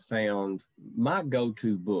I have found, my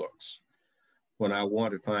go-to books when I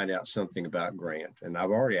want to find out something about Grant, and I've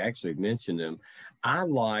already actually mentioned them. I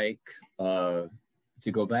like, to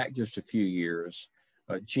go back just a few years,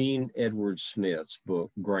 Gene Edward Smith's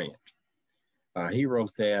book, Grant. He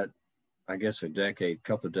wrote that, I guess,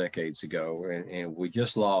 couple of decades ago, and we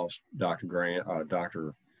just lost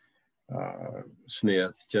Dr.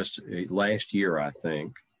 Smith just last year, I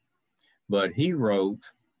think. But he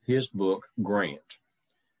wrote his book, Grant.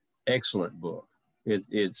 Excellent book.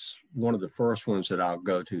 It's one of the first ones that I'll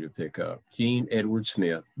go to pick up. Gene Edward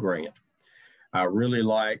Smith, Grant. I really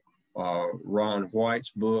like Ron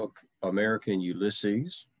White's book, American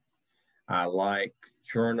Ulysses. I like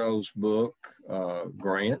Cherno's book,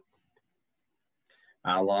 Grant.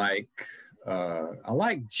 I like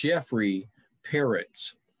Jeffrey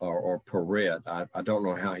Perrett's or Perrett. I don't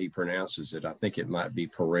know how he pronounces it. I think it might be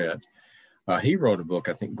Perrett. He wrote a book,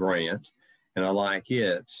 I think, Grant, and I like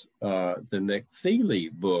it. The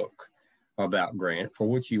McFeely book about Grant, for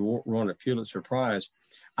which he won a Pulitzer Prize.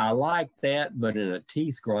 I like that, but in a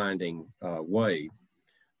teeth-grinding way.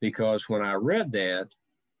 because when I read that,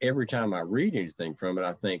 every time I read anything from it,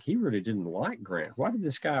 I think he really didn't like Grant. Why did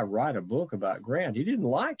this guy write a book about Grant? He didn't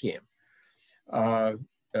like him.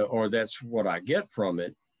 Or that's what I get from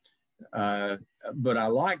it. But I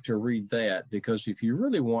like to read that because if you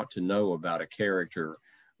really want to know about a character,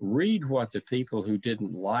 read what the people who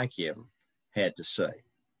didn't like him had to say.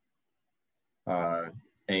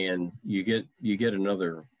 And you get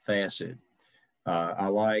another facet. I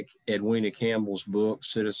like Edwina Campbell's book,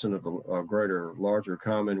 Citizen of a Greater, Larger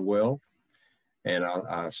Commonwealth. And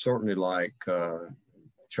I certainly like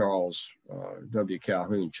Charles W.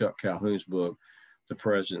 Calhoun, Chuck Calhoun's book, The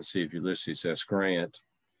Presidency of Ulysses S. Grant.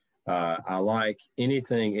 I like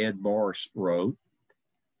anything Ed Barr wrote.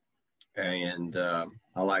 And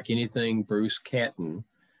I like anything Bruce Catton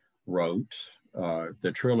wrote.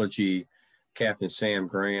 The trilogy Captain Sam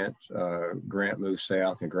Grant, Grant Moves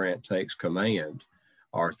South, and Grant Takes Command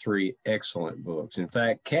are three excellent books. In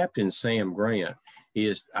fact, Captain Sam Grant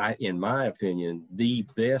is, in my opinion, the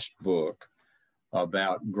best book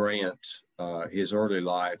about Grant, his early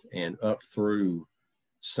life and up through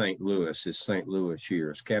St. Louis, his St. Louis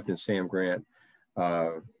years. Captain Sam Grant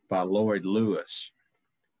by Lloyd Lewis.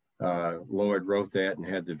 Lloyd wrote that and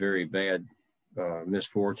had the very bad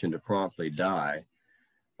misfortune to promptly die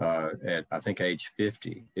at, I think, age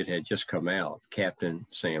 50. It had just come out, Captain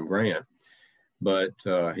Sam Grant. But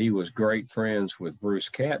he was great friends with Bruce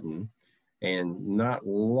Catton. And not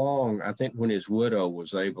long, I think when his widow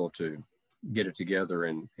was able to get it together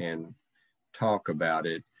and talk about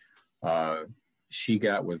it, she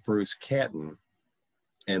got with Bruce Catton.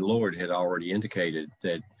 And Lloyd had already indicated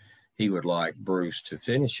that he would like Bruce to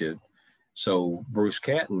finish it. So Bruce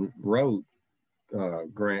Catton wrote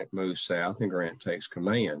Grant Moves South and Grant Takes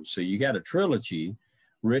Command. So you got a trilogy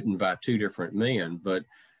written by two different men, but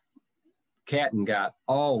Catton got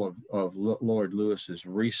all of Lloyd Lewis's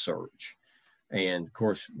research. And of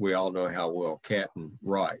course, we all know how well Catton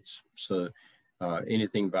writes. So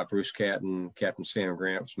anything by Bruce Catton, Captain Sam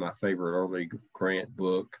Grant was my favorite early Grant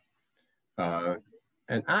book.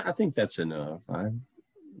 And I think that's enough.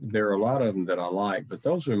 There are a lot of them that I like, but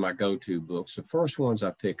those are my go-to books, the first ones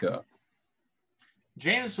I pick up.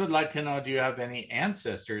 James would like to know, do you have any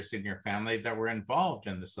ancestors in your family that were involved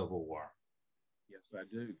in the Civil War? Yes, I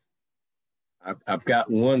do. I've got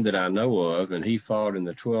one that I know of, and he fought in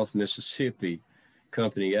the 12th Mississippi,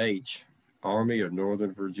 Company H, Army of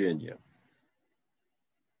Northern Virginia,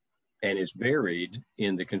 and is buried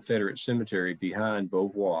in the Confederate cemetery behind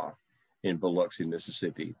Beauvoir in Biloxi,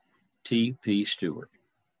 Mississippi. T.P. Stewart.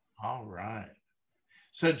 All right.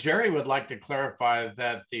 So Jerry would like to clarify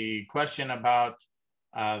that the question about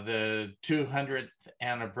the 200th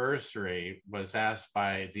anniversary was asked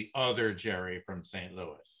by the other Jerry from St.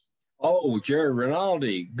 Louis. Oh, Jerry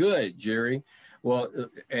Rinaldi. Good, Jerry. Well,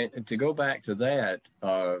 and to go back to that,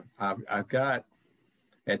 I've got,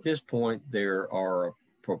 at this point, there are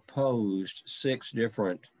proposed 6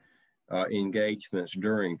 different engagements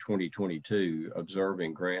during 2022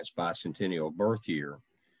 observing Grant's bicentennial birth year,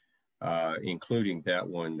 including that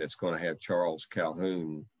one that's going to have Charles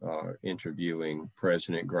Calhoun interviewing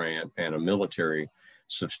President Grant, and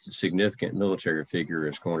a significant military figure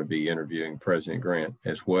is going to be interviewing President Grant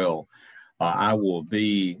as well. I will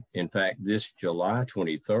be, in fact, this July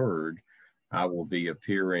 23rd, I will be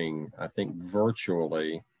appearing, I think,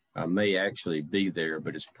 virtually. I may actually be there,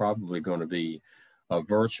 but it's probably going to be a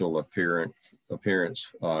virtual appearance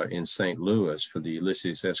in St. Louis for the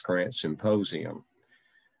Ulysses S. Grant Symposium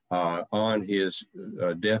on his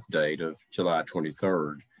death date of July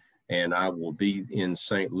 23rd. And I will be in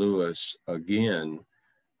St. Louis again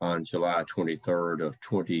on July 23rd of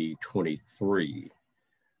 2023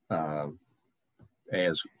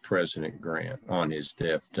 as President Grant on his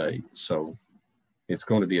death date. So it's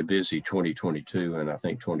going to be a busy 2022 and I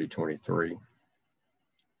think 2023.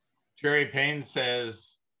 Jerry Payne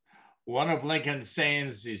says, one of Lincoln's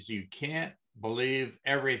sayings is you can't believe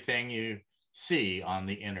everything you see on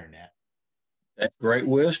the internet. That's great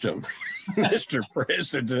wisdom, Mr.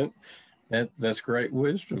 President. That's great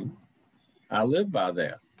wisdom. I live by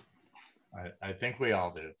that. I think we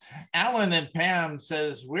all do. Alan and Pam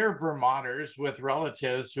says, we're Vermonters with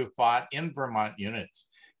relatives who fought in Vermont units.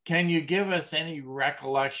 Can you give us any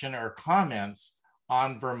recollection or comments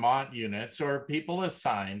on Vermont units or people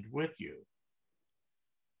assigned with you?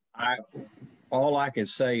 All I can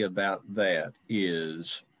say about that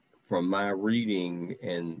is, from my reading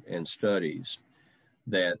and studies,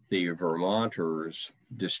 that the Vermonters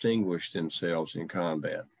distinguished themselves in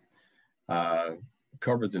combat.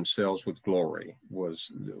 Covered themselves with glory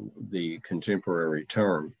was the contemporary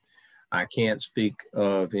term. I can't speak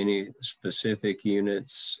of any specific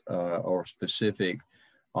units or specific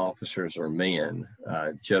officers or men.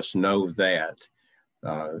 Just know that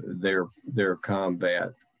their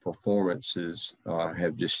combat performances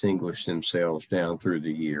have distinguished themselves down through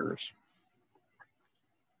the years.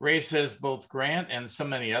 Ray says both Grant and so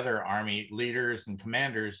many other Army leaders and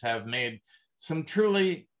commanders have made some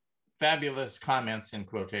truly fabulous comments and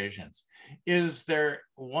quotations. Is there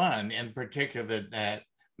one in particular that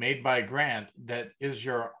made by Grant that is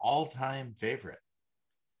your all-time favorite?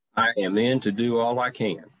 I am in to do all I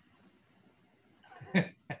can.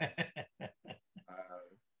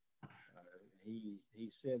 He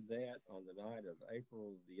said that on the night of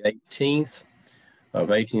April the 18th of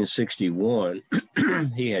 1861.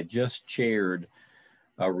 He had just chaired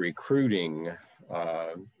a recruiting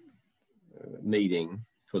meeting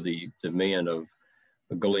for the men of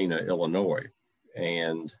Galena, Illinois.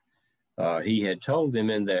 And he had told them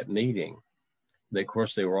in that meeting that, of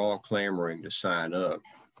course, they were all clamoring to sign up.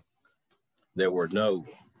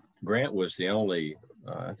 Grant was the only,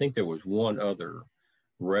 I think there was one other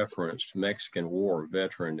referenced Mexican War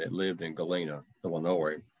veteran that lived in Galena,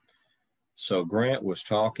 Illinois. So Grant was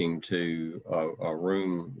talking to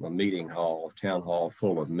a meeting hall, town hall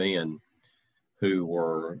full of men who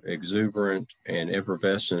were exuberant and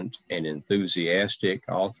effervescent and enthusiastic,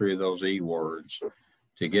 all three of those E words,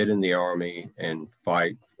 to get in the Army and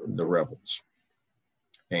fight the rebels.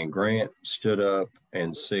 And Grant stood up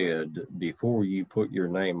and said, before you put your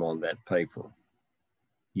name on that paper,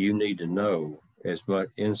 you need to know, as much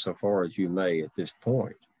insofar as you may at this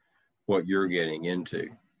point, what you're getting into.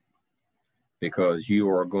 Because you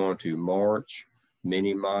are going to march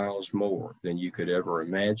many miles more than you could ever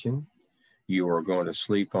imagine. You are going to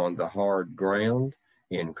sleep on the hard ground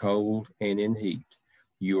in cold and in heat.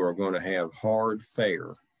 You are going to have hard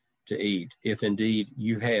fare to eat, if indeed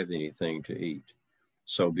you have anything to eat.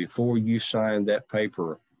 So before you sign that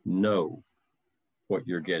paper, know what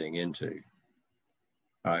you're getting into.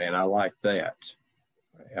 And I like that.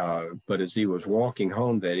 But as he was walking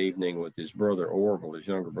home that evening with his brother Orville, his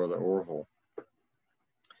younger brother Orville,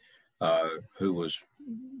 who was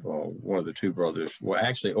one of the two brothers. Well,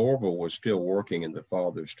 actually, Orville was still working in the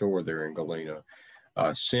father's store there in Galena.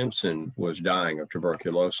 Simpson was dying of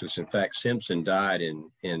tuberculosis. In fact, Simpson died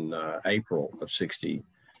in April of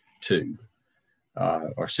 62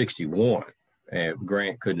 or 61. And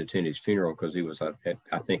Grant couldn't attend his funeral because he was at,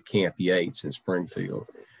 I think, Camp Yates in Springfield.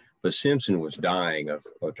 But Simpson was dying of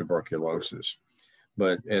tuberculosis.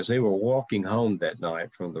 But as they were walking home that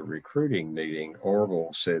night from the recruiting meeting,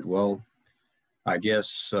 Orville said, well, I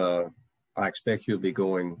guess I expect you'll be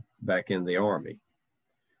going back in the Army.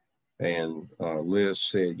 And Liz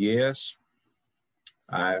said, yes,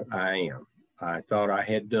 I am. I thought I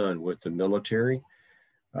had done with the military,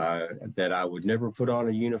 that I would never put on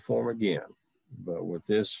a uniform again. But with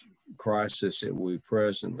this crisis that we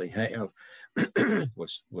presently have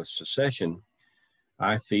with secession,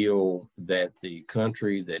 I feel that the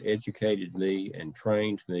country that educated me and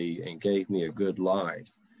trained me and gave me a good life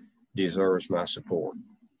deserves my support.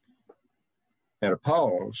 And a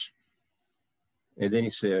pause, and then he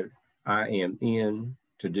said, I am in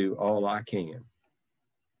to do all I can.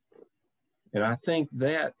 And I think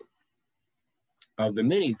that of the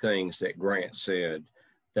many things that Grant said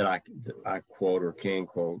that I quote or can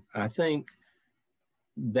quote, I think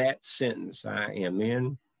that sentence, I am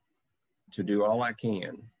in to do all I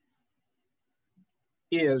can,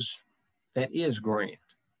 is Grant.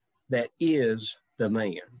 That is the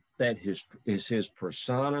man. That is his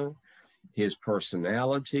persona, his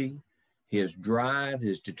personality, his drive,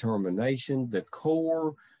 his determination, the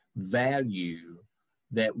core value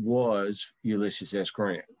that was Ulysses S.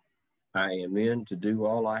 Grant. I am in to do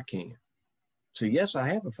all I can. So yes, I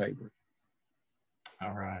have a favorite.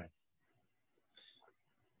 All right.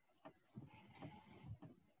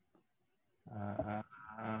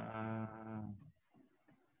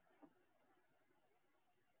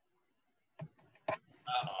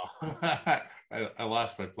 I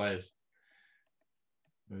lost my place.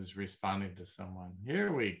 I was responding to someone.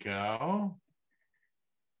 Here we go.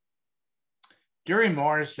 Gary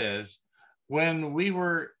Moore says, when we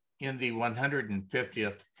were in the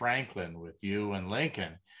 150th Franklin with you and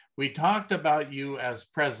Lincoln, we talked about you as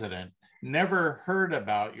president, never heard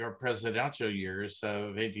about your presidential years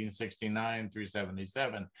of 1869 through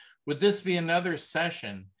 77. Would this be another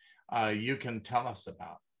session you can tell us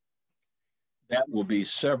about? That will be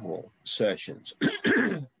several sessions.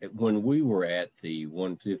 When we were at the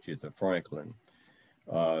 150th of Franklin,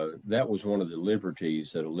 that was one of the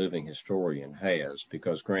liberties that a living historian has,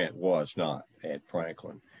 because Grant was not at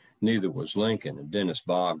Franklin. neither was Lincoln, and Dennis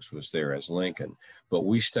Boggs was there as Lincoln, but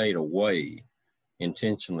we stayed away,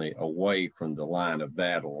 intentionally away from the line of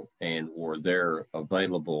battle, and were there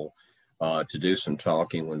available to do some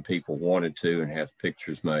talking when people wanted to and have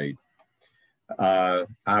pictures made. I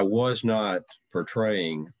was not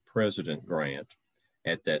portraying President Grant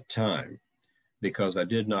at that time because I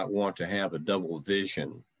did not want to have a double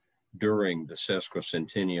vision during the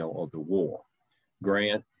sesquicentennial of the war.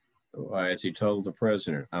 Grant, as he told the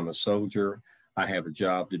president, I'm a soldier, I have a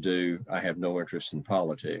job to do, I have no interest in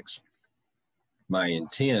politics. My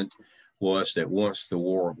intent was that once the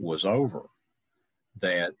war was over,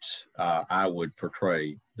 that I would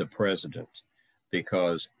portray the president,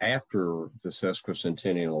 because after the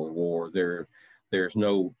sesquicentennial war, there's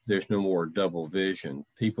no more double vision.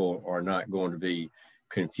 People are not going to be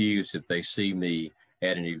confused if they see me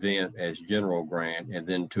at an event as General Grant, and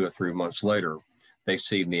then 2 or 3 months later, they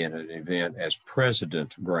see me at an event as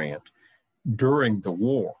President Grant during the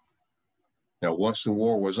war. Now, once the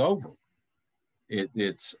war was over,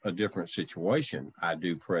 it's a different situation. I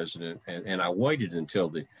do president, and I waited until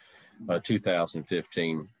the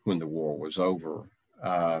 2015 when the war was over.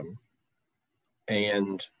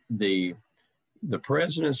 And the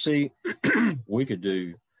presidency, we could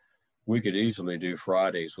easily do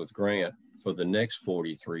Fridays with Grant for the next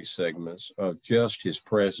 43 segments of just his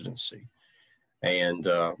presidency. And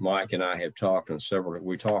Mike and I have talked on several,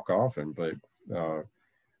 we talk often, but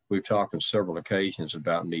we've talked on several occasions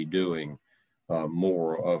about me doing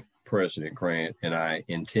more of President Grant, and I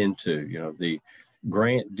intend to.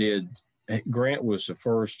 Grant was the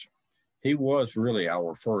first, he was really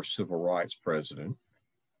our first civil rights president,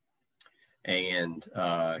 and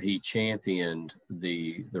he championed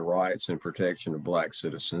the rights and protection of Black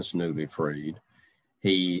citizens newly freed.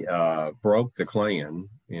 He broke the Klan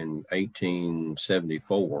in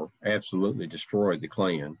 1874, absolutely destroyed the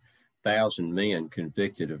Klan, 1,000 men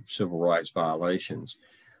convicted of civil rights violations,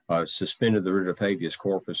 suspended the writ of habeas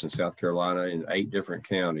corpus in South Carolina in 8 different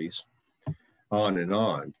counties, on and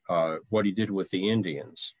on. What he did with the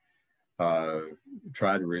Indians,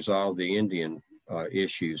 tried to resolve the Indian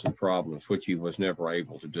issues and problems, which he was never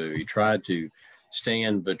able to do. He tried to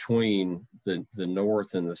stand between the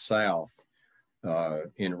North and the South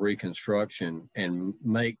in Reconstruction and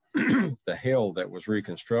make the hell that was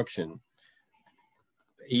Reconstruction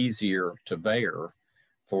easier to bear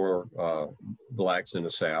for Blacks in the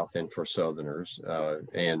South and for Southerners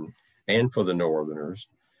and for the Northerners.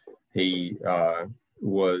 He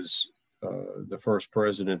was the first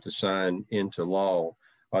president to sign into law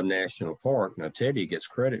a national park. Now, Teddy gets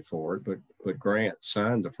credit for it, but Grant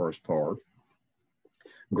signed the first park.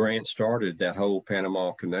 Grant started that whole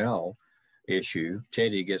Panama Canal issue.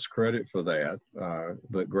 Teddy gets credit for that,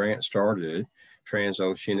 but Grant started it.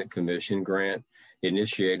 Transoceanic Commission. Grant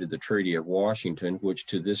initiated the Treaty of Washington, which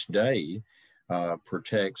to this day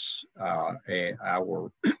protects our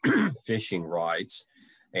fishing rights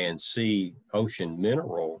and ocean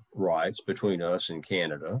mineral rights between us and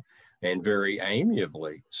Canada, and very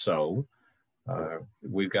amiably so.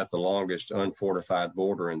 We've got the longest unfortified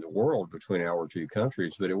border in the world between our 2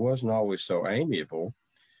 countries, but it wasn't always so amiable.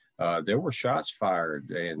 There were shots fired,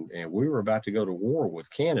 and we were about to go to war with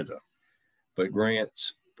Canada, but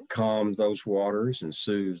Grant calmed those waters and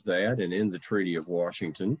soothed that, and in the Treaty of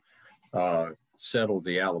Washington, settled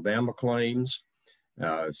the Alabama claims,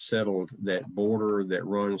 settled that border that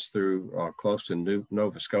runs through close to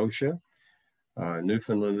Nova Scotia,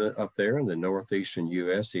 Newfoundland up there in the northeastern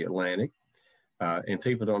U.S., the Atlantic. And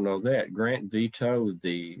people don't know that. Grant vetoed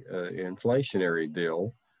the inflationary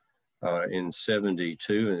bill in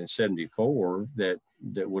 72 and 74 that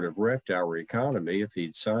would have wrecked our economy if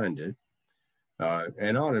he'd signed it,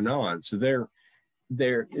 and on and on. So then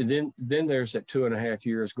there's that 2.5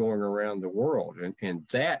 years going around the world, and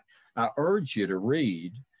that I urge you to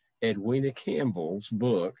read Edwina Campbell's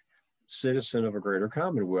book, Citizen of a Greater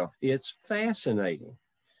Commonwealth. It's fascinating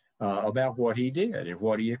about what he did and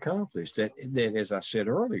what he accomplished. That, as I said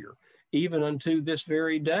earlier, even unto this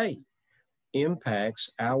very day, impacts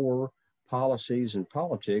our policies and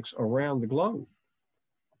politics around the globe.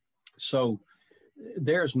 So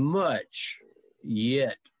there's much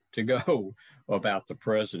yet to go about the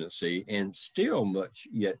presidency, and still much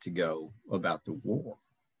yet to go about the war.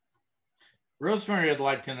 Rosemary would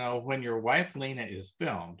like to know, when your wife Lena is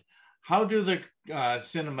filmed, how do the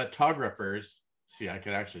cinematographers, see, I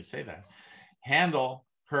could actually say that, handle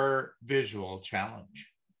her visual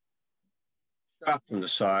challenge? Shot from the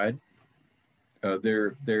side.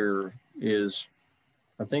 There is,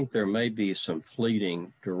 I think there may be some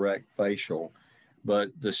fleeting direct facial, but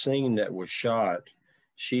the scene that was shot,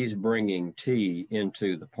 she's bringing tea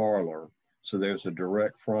into the parlor. So there's a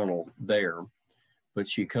direct frontal there, but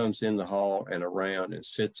she comes in the hall and around and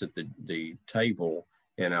sits at the table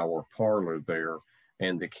in our parlor there.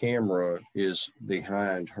 And the camera is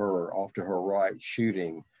behind her, off to her right,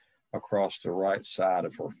 shooting across the right side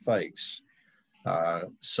of her face.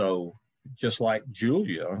 So just like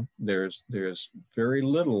Julia, there's very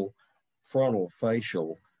little frontal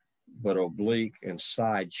facial, but oblique and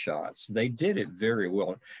side shots. They did it very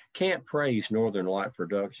well. Can't praise Northern Light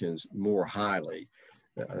Productions more highly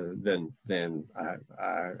than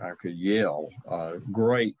I could yell.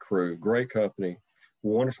 Great crew, great company,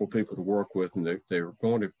 wonderful people to work with, and they're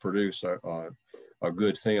going to produce a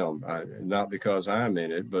good film. Not because I'm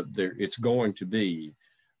in it, but it's going to be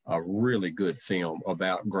a really good film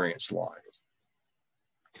about Grant's life.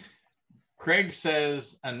 Craig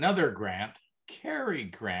says another Grant, Cary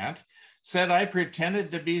Grant, said, I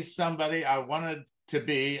pretended to be somebody I wanted to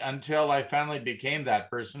be until I finally became that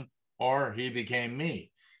person, or he became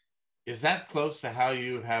me. Is that close to how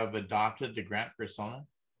you have adopted the Grant persona?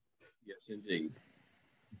 Yes, indeed.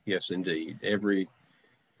 Yes, indeed.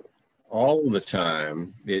 All the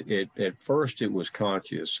time, at first it was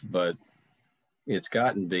conscious, but it's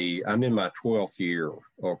gotten to be, I'm in my 12th year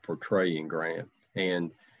of portraying Grant,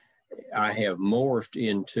 and I have morphed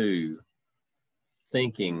into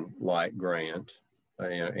thinking like Grant.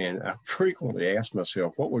 And I frequently ask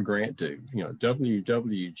myself, what would Grant do? You know,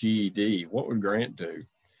 WWGD, what would Grant do?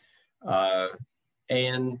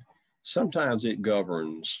 And sometimes it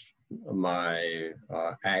governs my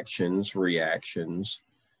actions, reactions,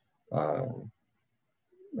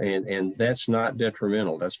 and that's not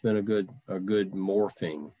detrimental. That's been a good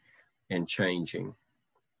morphing and changing.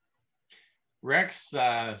 Rex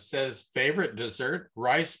says, favorite dessert,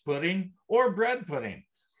 rice pudding or bread pudding?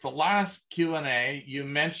 The last Q&A, you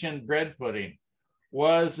mentioned bread pudding.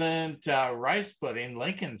 Wasn't rice pudding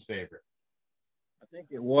Lincoln's favorite? I think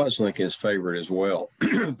it was Lincoln's favorite as well,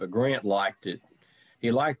 but Grant liked it.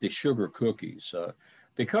 He liked the sugar cookies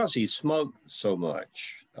because he smoked so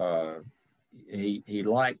much. He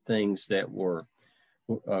liked things that were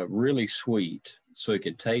really sweet so he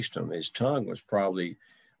could taste them. His tongue was probably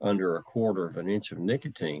under 1/4 of an inch of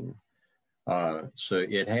nicotine. So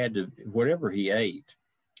it had to, whatever he ate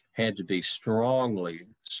had to be strongly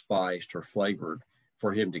spiced or flavored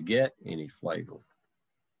for him to get any flavor.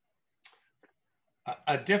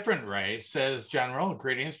 A different Ray says, General,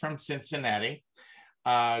 greetings from Cincinnati.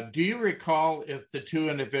 Do you recall if the two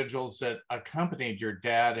individuals that accompanied your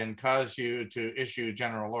dad and caused you to issue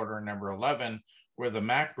General Order Number 11 were the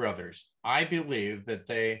Mack brothers? I believe that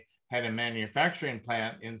they had a manufacturing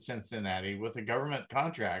plant in Cincinnati with a government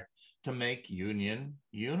contract to make Union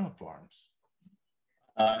uniforms.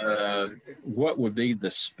 What would be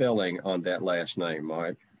the spelling on that last name,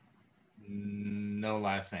 Mike? No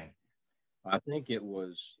last name. I think it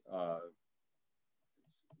was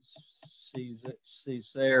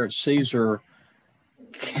Caesar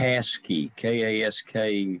Kaski,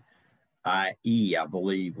 Kaskie, I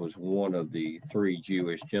believe, was one of the three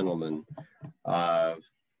Jewish gentlemen.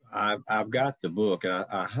 I've got the book, and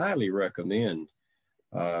I highly recommend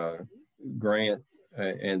Grant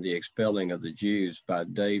and the Expelling of the Jews by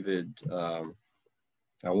David, I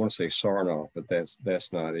want to say Sarnoff, but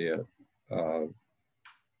that's not it.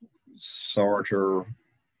 Sartor,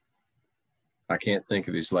 I can't think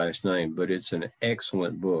of his last name, but it's an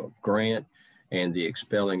excellent book, Grant and the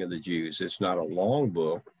Expelling of the Jews. It's not a long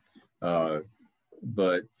book,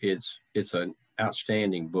 but it's an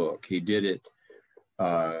outstanding book. He did it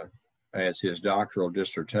as his doctoral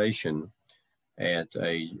dissertation at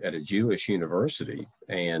a Jewish university.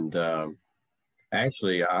 And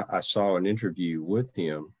actually, I saw an interview with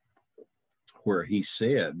him where he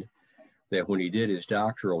said that when he did his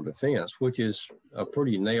doctoral defense, which is a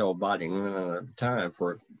pretty nail-biting time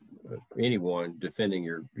for anyone defending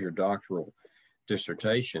your doctoral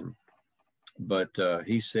dissertation, but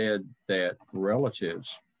he said that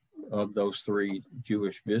relatives of those three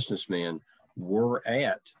Jewish businessmen were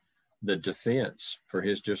at the defense for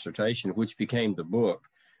his dissertation, which became the book,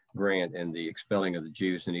 Grant and the Expelling of the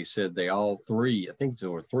Jews. And he said they all three, I think there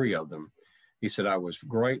were three of them, he said, I was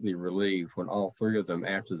greatly relieved when all three of them,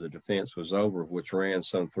 after the defense was over, which ran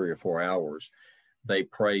some 3 or 4 hours, they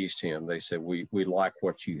praised him. They said, we like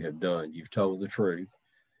what you have done. You've told the truth,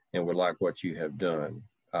 and we like what you have done.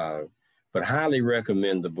 But highly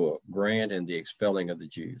recommend the book, Grant and the Expelling of the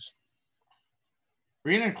Jews.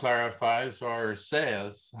 Rena clarifies or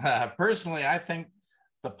says, personally, I think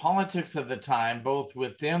the politics of the time, both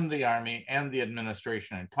within the Army and the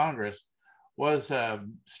administration and Congress, was a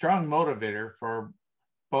strong motivator for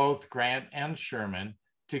both Grant and Sherman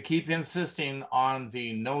to keep insisting on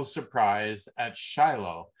the no surprise at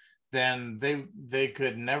Shiloh, then they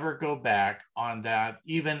could never go back on that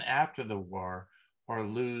even after the war or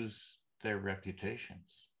lose their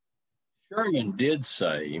reputations. Sherman did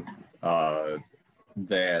say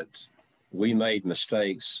that we made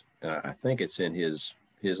mistakes. I think it's in his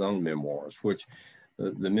own memoirs, which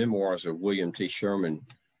the memoirs of William T. Sherman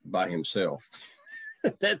by himself.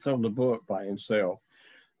 That's on the book by himself.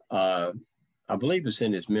 I believe it's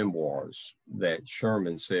in his memoirs that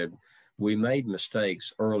Sherman said, we made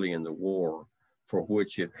mistakes early in the war for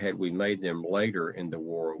which if had we made them later in the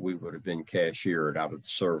war, we would have been cashiered out of the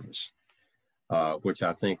service, which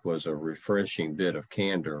I think was a refreshing bit of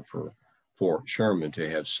candor for Sherman to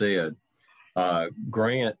have said.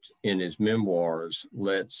 Grant, in his memoirs,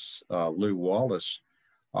 lets Lew Wallace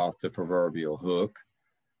off the proverbial hook.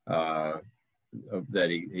 That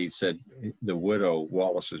he said the widow,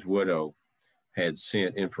 Wallace's widow, had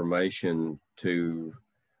sent information to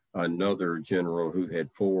another general who had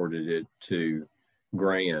forwarded it to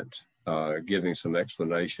Grant, giving some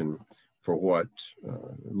explanation for what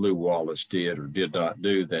Lew Wallace did or did not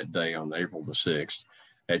do that day on April the 6th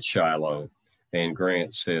at Shiloh. And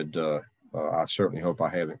Grant said, I certainly hope I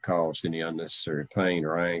haven't caused any unnecessary pain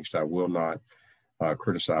or angst. I will not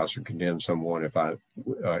criticize or condemn someone if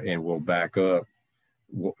and will back up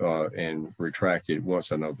and retract it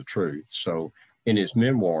once I know the truth. So in his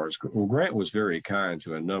memoirs, Grant was very kind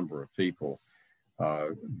to a number of people,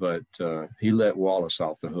 but he let Wallace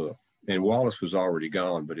off the hook. And Wallace was already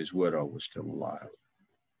gone, but his widow was still alive.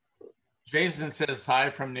 Jason says hi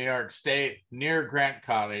from New York State, near Grant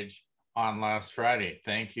Cottage on last Friday.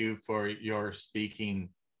 Thank you for your speaking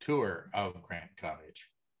tour of Grant Cottage.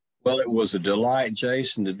 Well, it was a delight,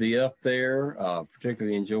 Jason, to be up there.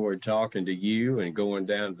 Particularly enjoyed talking to you and going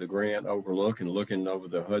down to the Grant Overlook and looking over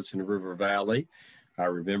the Hudson River Valley. I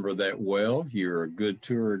remember that well. You're a good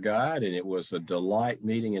tour guide, and it was a delight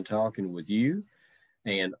meeting and talking with you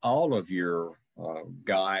and all of your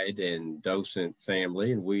guide and docent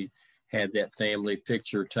family. And we had that family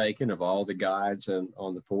picture taken of all the guides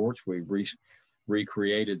on the porch. We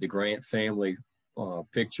recreated the Grant family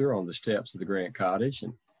picture on the steps of the Grant Cottage,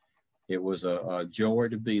 and it was a joy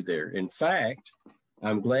to be there. In fact,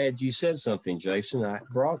 I'm glad you said something, Jason. I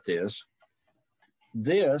brought this.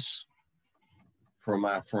 This, for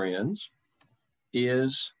my friends,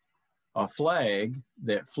 is a flag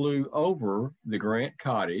that flew over the Grant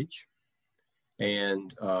Cottage.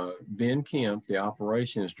 And Ben Kemp, the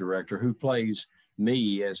operations director, who plays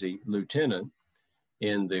me as a lieutenant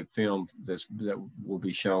in the film that will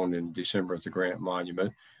be shown in December at the Grant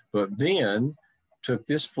Monument. But Ben took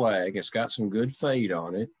this flag. It's got some good fade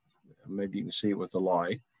on it. Maybe you can see it with the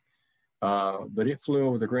light. But it flew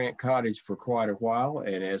over the Grant Cottage for quite a while.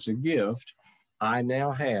 And as a gift, I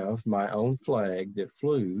now have my own flag that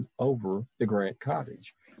flew over the Grant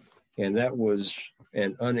Cottage. And that was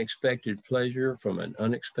an unexpected pleasure from an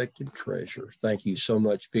unexpected treasure. Thank you so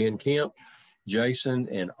much, Ben Kemp, Jason,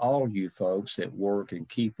 and all you folks that work and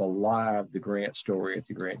keep alive the Grant story at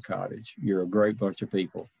the Grant Cottage. You're a great bunch of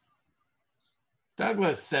people.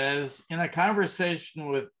 Douglas says, in a conversation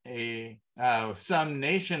with some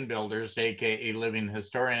nation builders, aka living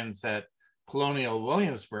historians at Colonial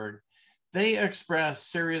Williamsburg, they express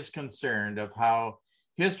serious concern of how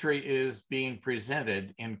history is being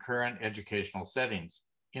presented in current educational settings.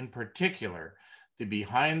 In particular, the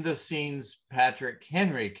behind-the-scenes Patrick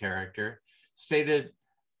Henry character stated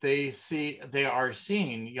they are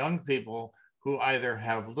seeing young people who either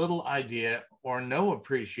have little idea or no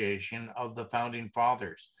appreciation of the founding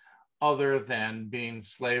fathers, other than being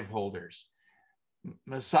slaveholders,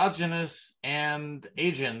 misogynists, and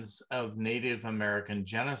agents of Native American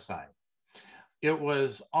genocide. It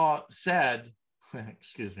was said,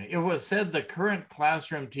 it was said the current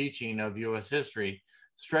classroom teaching of U.S. history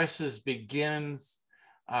begins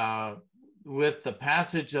with the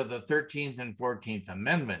passage of the 13th and 14th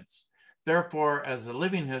Amendments. Therefore, as a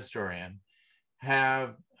living historian,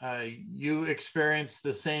 have you experienced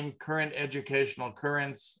the same current educational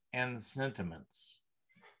currents and sentiments?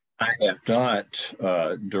 I have not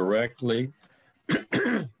directly.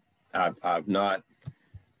 I've not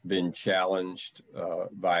been challenged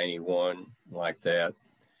by anyone like that,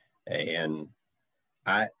 and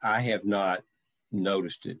I have not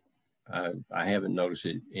noticed it. I haven't noticed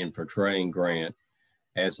it in portraying Grant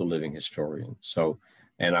as a living historian. So,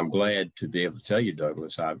 and I'm glad to be able to tell you,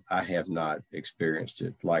 Douglas, I have not experienced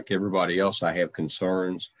it. Like everybody else, I have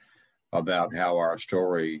concerns about how our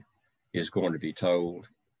story is going to be told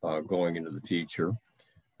going into the future.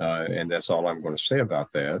 And that's all I'm going to say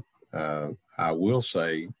about that. I will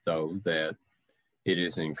say, though, that it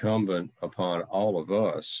is incumbent upon all of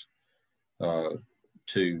us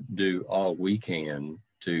to do all we can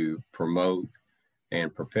to promote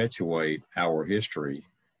and perpetuate our history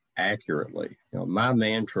accurately. You know, my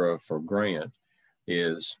mantra for Grant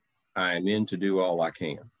is I am in to do all I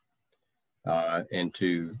can and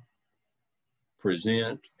to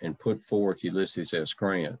present and put forth Ulysses S.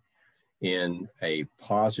 Grant in a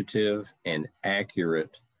positive and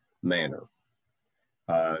accurate manner.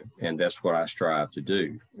 And that's what I strive to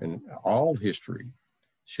do. And all history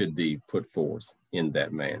should be put forth in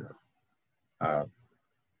that manner.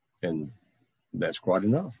 And that's quite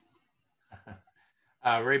enough.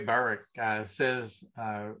 Ray Barrick says,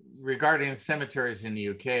 regarding cemeteries in the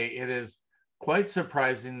UK, it is quite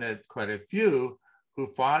surprising that quite a few who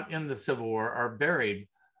fought in the Civil War are buried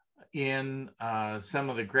in some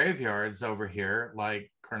of the graveyards over here,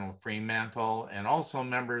 like Colonel Fremantle, and also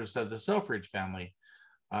members of the Selfridge family,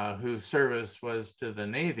 whose service was to the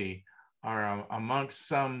Navy, are amongst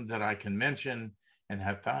some that I can mention and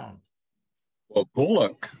have found. Well,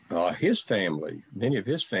 Bullock, his family, many of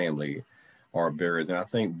his family are buried. And I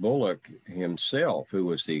think Bullock himself, who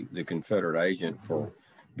was the Confederate agent for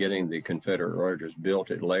getting the Confederate Raiders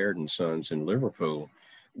built at Laird and Sons in Liverpool,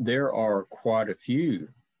 there are quite a few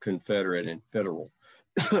Confederate and Federal,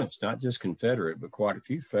 it's not just Confederate, but quite a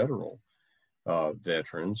few Federal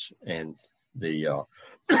veterans. And the,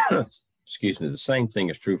 excuse me, the same thing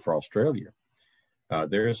is true for Australia.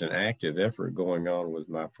 There is an active effort going on with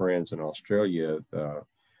my friends in Australia,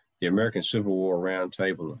 the American Civil War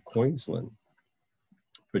Roundtable of Queensland,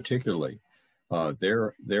 particularly.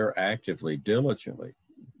 They're actively, diligently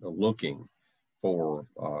looking for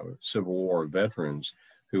Civil War veterans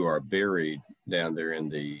who are buried down there in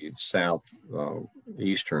the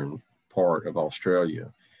southeastern part of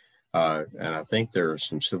Australia. And I think there are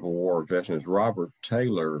some Civil War veterans.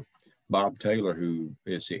 Bob Taylor, who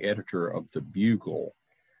is the editor of the Bugle.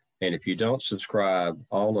 And if you don't subscribe,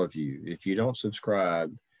 all of you, if you don't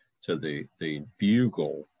subscribe to the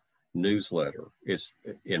Bugle newsletter, it's,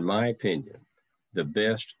 in my opinion, the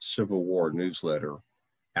best Civil War newsletter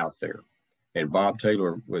out there. And Bob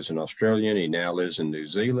Taylor was an Australian. He now lives in New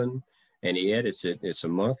Zealand, and he edits it. It's a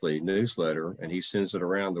monthly newsletter, and he sends it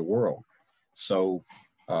around the world. So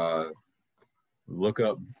look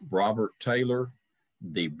up Robert Taylor,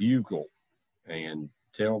 the Bugle, and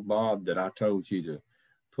tell Bob that I told you to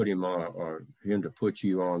put him on, or him to put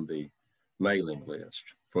you on the mailing list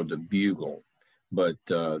for the Bugle. But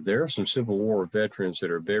there are some Civil War veterans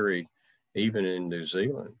that are buried even in New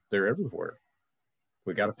Zealand. They're everywhere.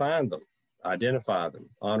 We got to find them, identify them,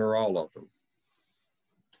 honor all of them.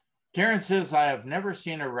 Karen says, I have never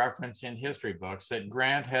seen a reference in history books that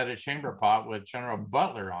Grant had a chamber pot with General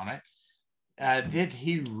Butler on it. Did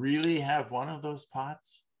he really have one of those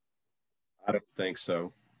pots? I don't think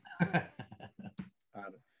so.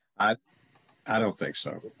 I don't think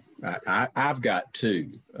so. I've got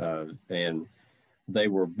two, and they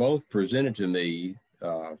were both presented to me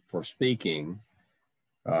for speaking.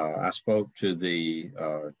 I spoke to the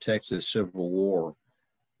Texas Civil War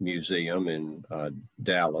Museum in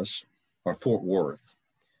Dallas, or Fort Worth,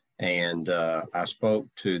 and I spoke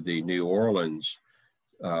to the New Orleans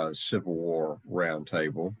Civil War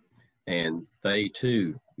Roundtable, and they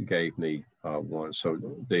too gave me one. So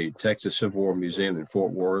the Texas Civil War Museum in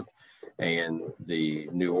Fort Worth and the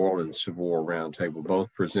New Orleans Civil War Roundtable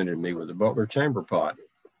both presented me with a Butler chamber pot.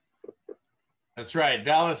 That's right,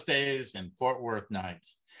 Dallas days and Fort Worth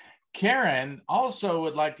nights. Karen also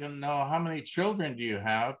would like to know, how many children do you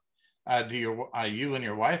have? Do you and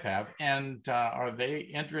your wife have, and are they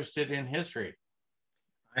interested in history?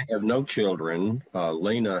 I have no children.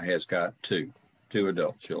 Lena has got two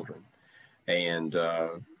adult children, and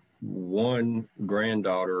one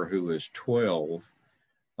granddaughter who is 12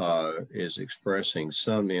 is expressing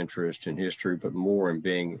some interest in history, but more in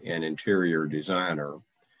being an interior designer.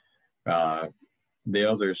 The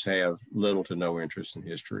others have little to no interest in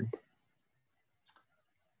history.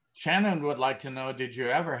 Shannon would like to know, did you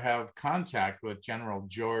ever have contact with General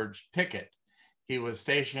George Pickett? He was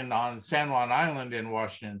stationed on San Juan Island in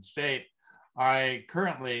Washington State. I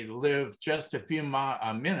currently live just a few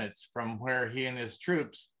minutes from where he and his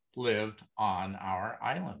troops lived on our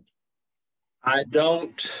island. I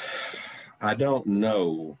don't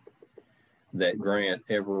know that Grant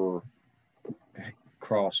ever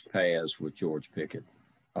crossed paths with George Pickett.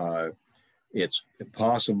 It's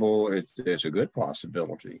possible, there's a good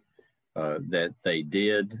possibility that they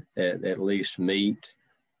did at least meet,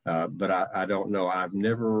 but I don't know. I've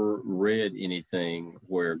never read anything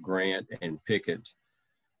where Grant and Pickett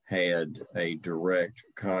had a direct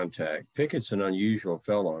contact. Pickett's an unusual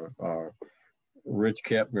fellow. Rich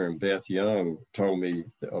Kepner and Beth Young told me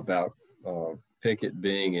about Pickett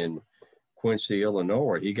being in Quincy,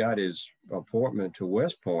 Illinois. He got his appointment to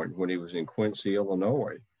West Point when he was in Quincy,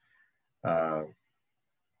 Illinois.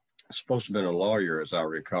 Supposed to have been a lawyer, as I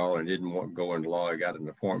recall, and didn't want to go into law. He got an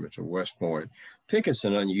appointment to West Point. Pickett's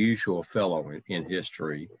an unusual fellow in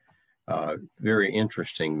history, very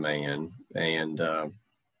interesting man. And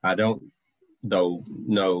I don't, though,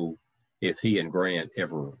 know if he and Grant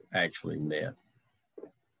ever actually met.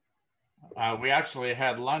 We actually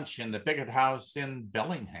had lunch in the Pickett House in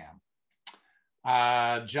Bellingham.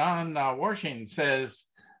 John Warshing says,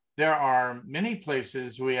 there are many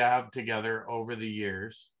places we have together over the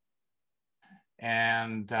years.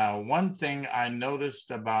 And one thing I noticed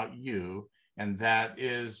about you, and that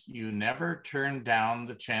is you never turn down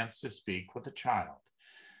the chance to speak with a child.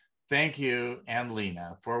 Thank you and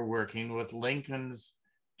Lena for working with Lincoln's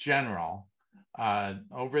General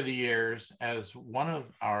over the years as one of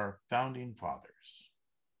our founding fathers.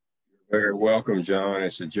 Very welcome, John.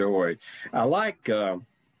 It's a joy. I like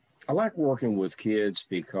working with kids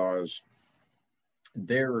because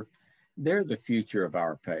they're the future of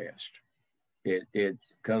our past. It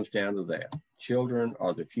comes down to that. Children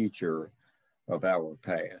are the future of our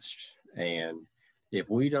past. And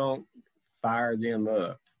if we don't fire them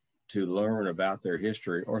up to learn about their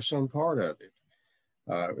history or some part of it,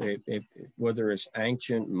 whether it's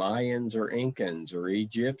ancient Mayans or Incans or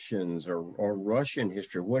Egyptians or Russian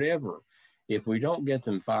history, whatever, if we don't get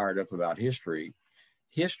them fired up about history,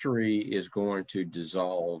 history is going to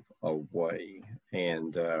dissolve away.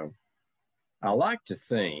 And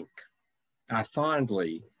I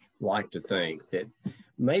fondly like to think that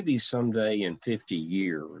maybe someday in 50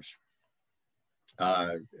 years,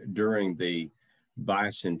 during the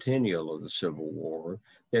bicentennial of the Civil War,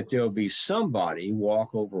 that there'll be somebody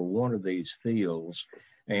walk over one of these fields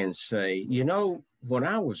and say, you know, when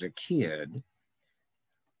I was a kid,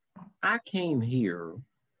 I came here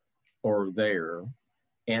or there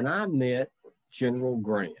and I met General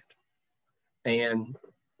Grant. And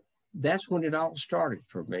that's when it all started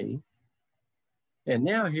for me. And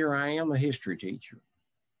now here I am, a history teacher.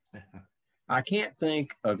 I can't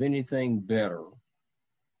think of anything better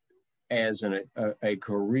as a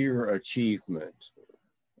career achievement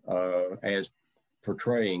as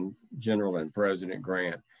portraying General and President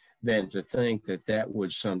Grant than to think that that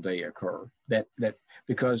would someday occur.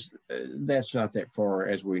 Because that's not that far,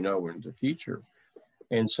 as we know, into the future.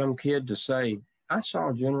 And some kid to say, I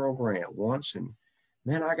saw General Grant once and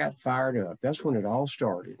man, I got fired up. That's when it all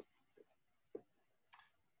started.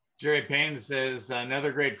 Jerry Payne says,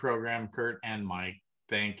 another great program, Curt and Mike.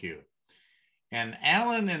 Thank you. And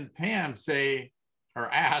Alan and Pam say, or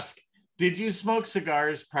ask, did you smoke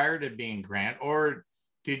cigars prior to being Grant, or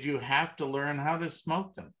did you have to learn how to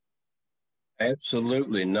smoke them?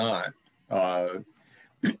 Absolutely not. I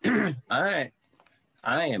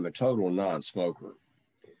am a total non-smoker.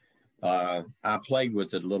 I played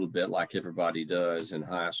with it a little bit like everybody does in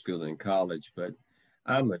high school and college, but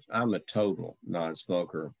I'm a total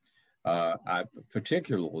non-smoker. I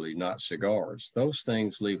particularly not cigars. Those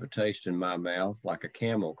things leave a taste in my mouth like a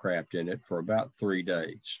camel crapped in it for about 3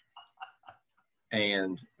 days.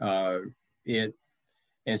 And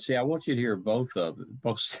see, I want you to hear both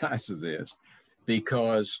sides of this,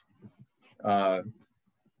 because I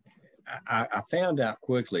found out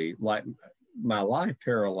quickly, like my life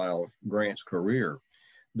paralleled Grant's career.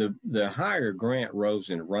 The higher Grant rose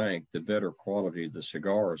in rank, the better quality of the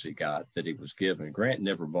cigars he got that he was given. Grant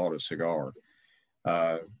never bought a cigar.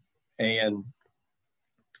 And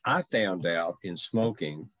I found out in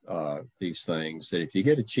smoking these things that if you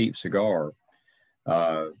get a cheap cigar,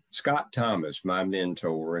 Scott Thomas, my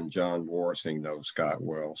mentor, and John Warsing knows Scott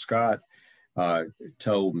well. Scott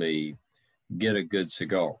told me, get a good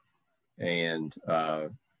cigar. And I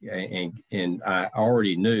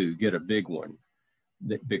already knew, get a big one,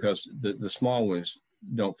 because the small ones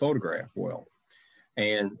don't photograph well.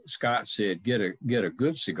 And Scott said, get a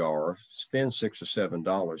good cigar, spend $6 or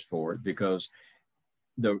 $7 for it, because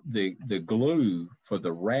the glue for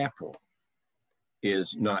the wrapper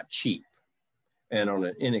is not cheap. And on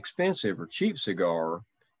an inexpensive or cheap cigar,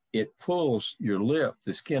 it pulls your lip,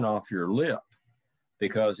 the skin off your lip,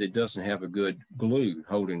 because it doesn't have a good glue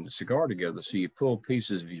holding the cigar together. So you pull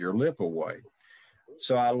pieces of your lip away.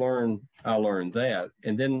 So I learned that.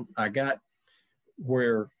 And then I got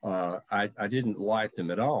where I didn't like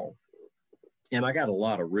them at all. And I got a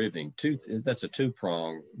lot of ribbing. That's a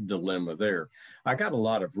two-prong dilemma there. I got a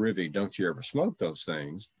lot of ribbing. Don't you ever smoke those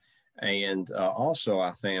things? And also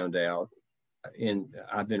I found out,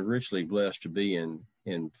 I've been richly blessed to be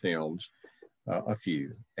in films. a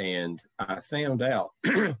few, and I found out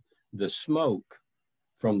the smoke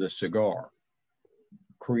from the cigar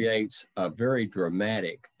creates a very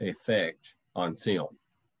dramatic effect on film.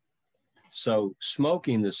 So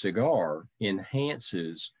smoking the cigar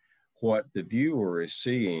enhances what the viewer is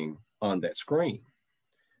seeing on that screen.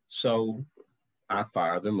 So I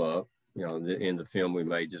fire them up. You know, in the film we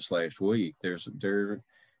made just last week,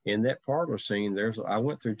 in that parlor scene, I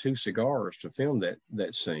went through 2 cigars to film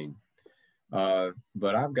that scene.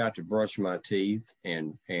 But I've got to brush my teeth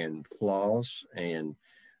and floss and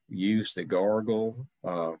use the gargle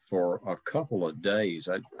for a couple of days.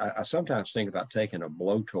 I sometimes think about taking a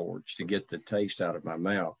blowtorch to get the taste out of my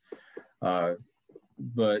mouth.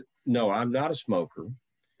 But no, I'm not a smoker.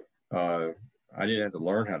 I didn't have to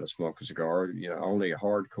learn how to smoke a cigar. You know, only a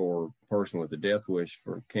hardcore person with a death wish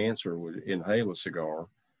for cancer would inhale a cigar.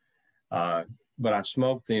 But I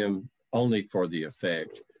smoked them only for the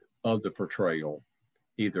effect of the portrayal,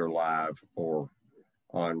 either live or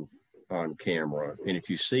on camera. And if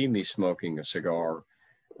you see me smoking a cigar,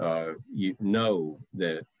 you know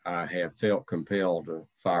that I have felt compelled to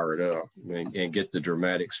fire it up and get the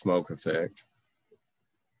dramatic smoke effect.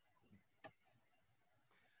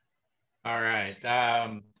 All right.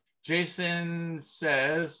 Jason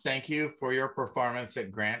says, thank you for your performance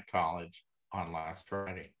at Grant College on last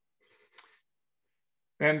Friday.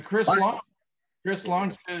 And Chris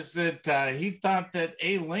Long says that he thought that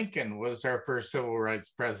A. Lincoln was our first civil rights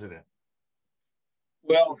president.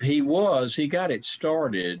 Well, he got it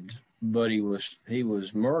started, but he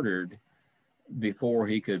was murdered before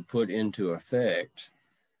he could put into effect,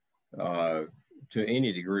 to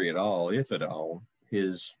any degree at all, if at all,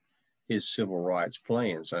 his civil rights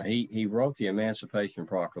plans. He wrote the Emancipation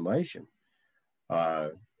Proclamation,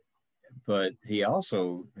 but he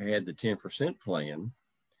also had the 10% plan,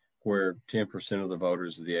 where 10% of the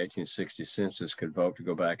voters of the 1860 census could vote to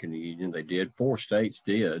go back in the Union. They did. 4 states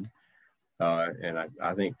did. And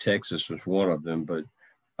I think Texas was one of them. But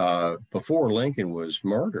before Lincoln was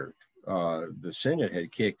murdered, the Senate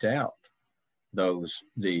had kicked out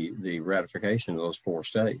the ratification of those 4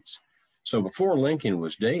 states. So before Lincoln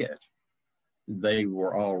was dead, they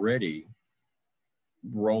were already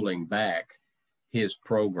rolling back his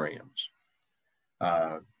programs.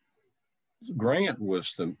 Grant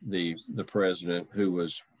was the president who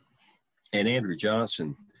was, and Andrew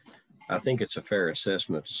Johnson, I think it's a fair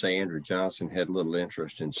assessment to say Andrew Johnson had little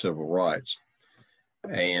interest in civil rights.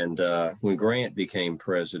 And when Grant became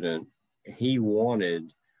president, he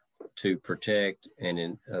wanted to protect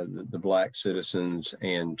the Black citizens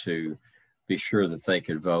and to be sure that they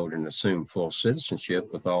could vote and assume full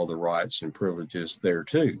citizenship with all the rights and privileges there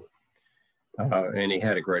too. And he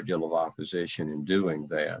had a great deal of opposition in doing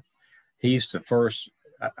that. He's the first,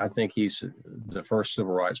 I think he's the first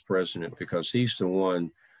civil rights president because he's the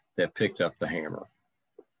one that picked up the hammer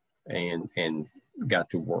and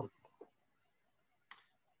got to work.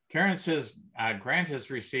 Karen says Grant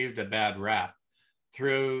has received a bad rap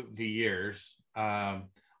through the years,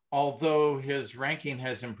 although his ranking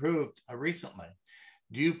has improved recently.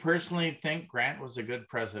 Do you personally think Grant was a good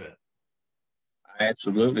president? I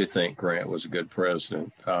absolutely think Grant was a good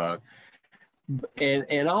president.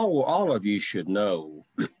 And all of you should know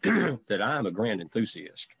that I'm a Grant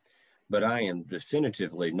enthusiast, but I am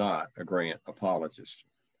definitively not a Grant apologist.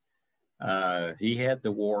 He had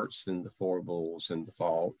the warts and the foibles and the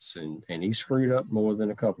faults, and he screwed up more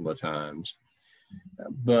than a couple of times.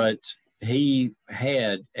 But he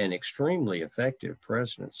had an extremely effective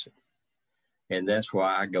presidency. And that's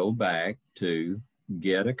why I go back to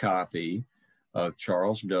get a copy of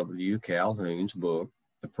Charles W. Calhoun's book,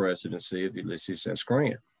 The Presidency of Ulysses S.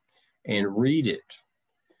 Grant, and read it.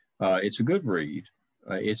 It's a good read.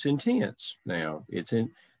 It's intense. Now,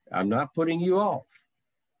 I'm not putting you off,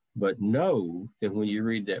 but know that when you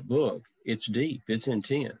read that book, it's deep, it's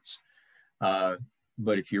intense.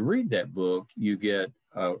 But if you read that book, you get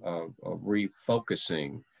a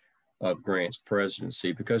refocusing of Grant's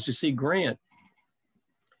presidency, because you see, Grant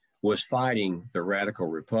was fighting the radical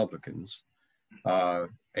Republicans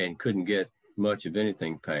and couldn't get much of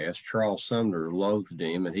anything passed. Charles Sumner loathed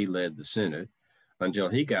him, and he led the Senate until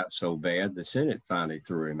he got so bad the Senate finally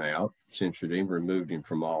threw him out, censured him, removed him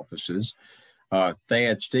from offices.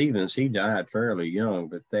 Thad Stevens, he died fairly young,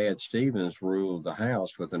 but Thad Stevens ruled the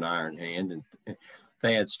House with an iron hand, and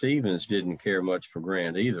Thad Stevens didn't care much for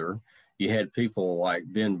Grant either. You had people like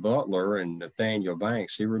Ben Butler and Nathaniel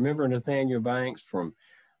Banks. You remember Nathaniel Banks from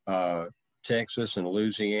Texas and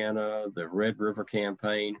Louisiana, the Red River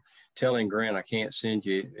campaign, telling Grant, I can't send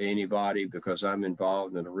you anybody because I'm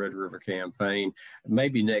involved in the Red River campaign.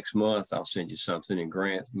 Maybe next month I'll send you something. And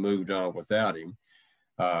Grant moved on without him.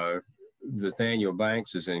 Nathaniel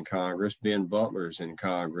Banks is in Congress. Ben Butler's in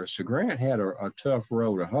Congress. So Grant had a tough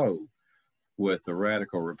row to hoe with the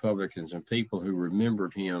radical Republicans and people who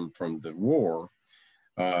remembered him from the war.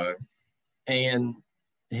 And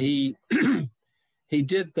he he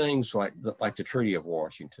did things like the Treaty of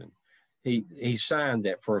Washington. He signed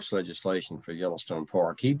that first legislation for Yellowstone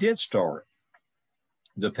Park. He did start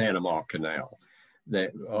the Panama Canal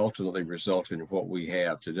that ultimately resulted in what we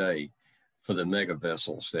have today for the mega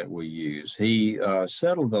vessels that we use. He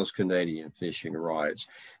settled those Canadian fishing rights.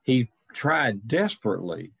 He tried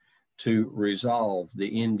desperately to resolve the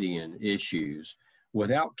Indian issues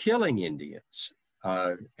without killing Indians.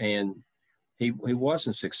 And he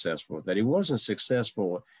wasn't successful with that. He wasn't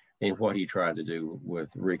successful in what he tried to do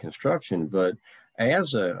with Reconstruction, but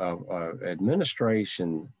as a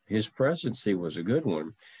administration, his presidency was a good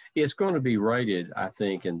one. It's going to be rated, I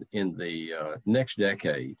think, in the next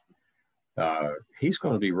decade. He's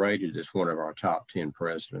going to be rated as one of our top 10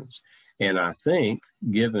 presidents. And I think,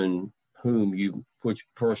 given which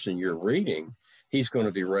person you're reading, he's going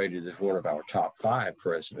to be rated as one of our top 5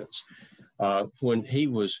 presidents. When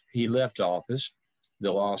he left office,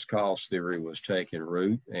 the lost cause theory was taking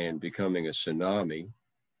root and becoming a tsunami,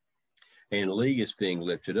 and Lee is being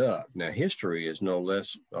lifted up. Now, history is no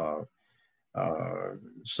less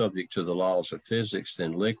subject to the laws of physics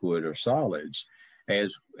than liquid or solids.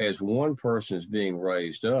 As one person is being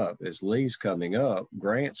raised up, as Lee's coming up,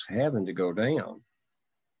 Grant's having to go down.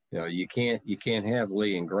 You know, you can't have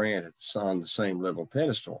Lee and Grant on the same level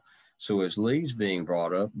pedestal. So as Lee's being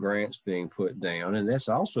brought up, Grant's being put down, and that's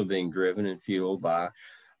also being driven and fueled by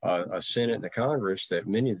a Senate and a Congress that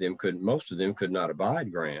most of them could not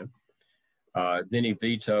abide Grant. Then he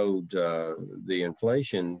vetoed the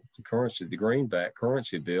inflation, the greenback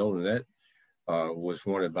currency bill, and that was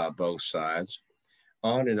wanted by both sides.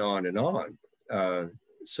 On and on and on.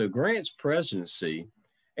 So Grant's presidency,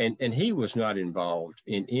 and he was not involved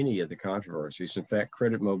in any of the controversies. In fact,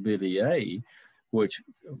 Credit Mobilier, which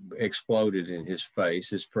exploded in his face,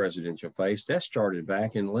 his presidential face, that started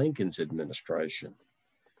back in Lincoln's administration,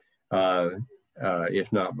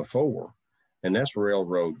 if not before. And that's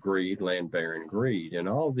railroad greed, land baron greed. And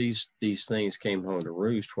all these things came home to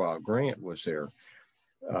roost while Grant was there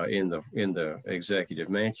in the executive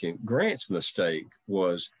mansion. Grant's mistake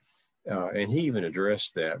was, and he even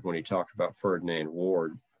addressed that when he talked about Ferdinand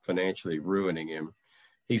Ward financially ruining him.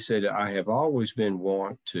 He said, I have always been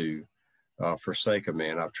wont to forsake a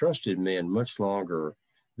man. I've trusted men much longer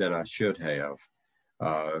than I should have.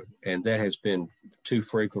 And that has been too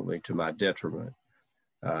frequently to my detriment.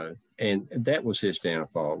 And that was his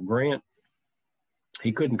downfall. Grant,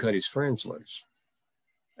 he couldn't cut his friends loose.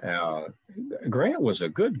 Grant was a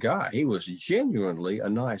good guy. He was genuinely a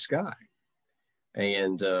nice guy.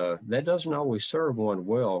 And that doesn't always serve one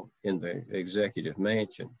well in the executive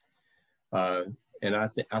mansion. And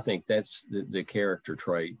I think that's the character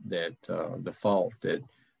trait that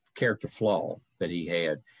character flaw that he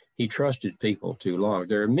had. He trusted people too long.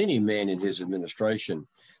 There are many men in his administration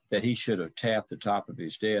that he should have tapped the top of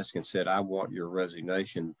his desk and said, I want your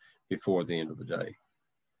resignation before the end of the day.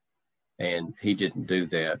 And he didn't do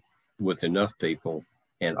that with enough people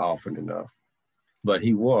and often enough. But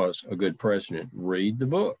he was a good president. Read the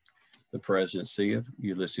book, The Presidency of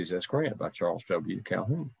Ulysses S. Grant by Charles W.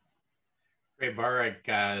 Calhoun. Ray Barrick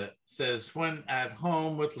says, when at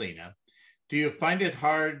home with Lena, do you find it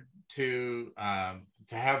hard to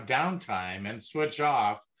have downtime and switch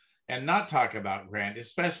off and not talk about Grant,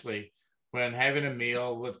 especially when having a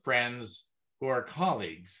meal with friends who are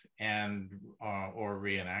colleagues and or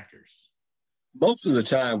reenactors? Most of the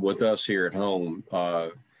time with us here at home,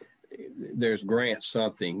 there's Grant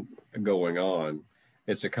something going on.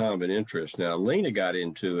 It's a common interest. Now, Lena got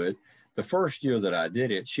into it. The first year that I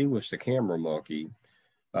did it, she was the camera monkey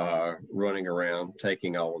running around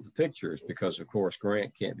taking all of the pictures because, of course,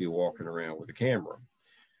 Grant can't be walking around with a camera.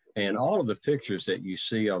 And all of the pictures that you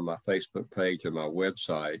see on my Facebook page or my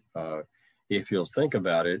website, if you'll think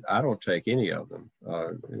about it, I don't take any of them,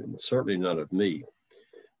 certainly none of me.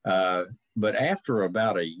 But after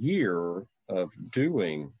about a year of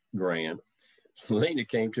doing Grant, Lena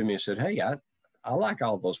came to me and said, hey, I like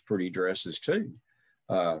all those pretty dresses too.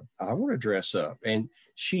 I want to dress up. And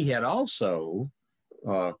she had also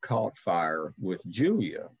caught fire with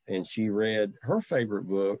Julia, and she read, her favorite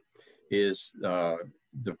book is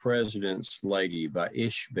The President's Lady by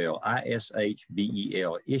Ishbel,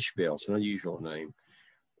 Ishbel, Ishbel. It's an unusual name.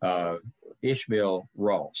 Ishbel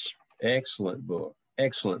Ross. Excellent book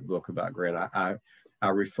about Grant. I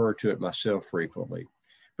refer to it myself frequently.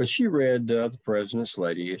 But she read The President's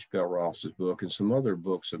Lady, Ishbel Ross's book, and some other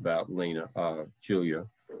books about Julia,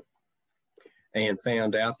 and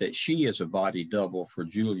found out that she is a body double for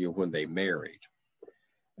Julia when they married.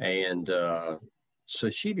 And so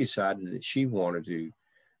she decided that she wanted to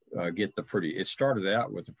get the pretty, it started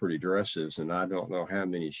out with the pretty dresses, and I don't know how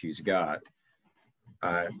many she's got.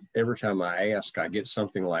 Every time I ask, I get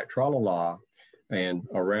something like tra-la-la and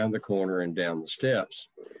around the corner and down the steps.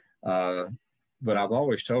 But I've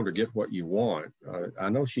always told her, get what you want. I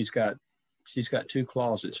know she's got 2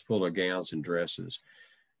 closets full of gowns and dresses.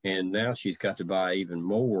 And now she's got to buy even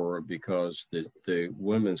more because the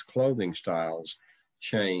women's clothing styles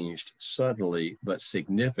changed subtly but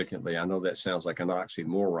significantly. I know that sounds like an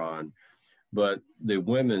oxymoron, but the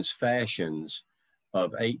women's fashions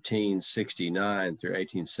of 1869 through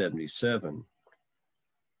 1877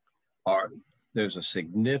 there's a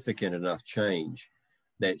significant enough change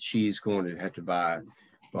that she's going to have to buy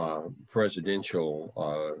presidential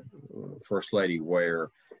first lady wear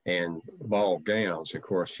and ball gowns. Of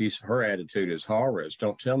course, her attitude is horrors.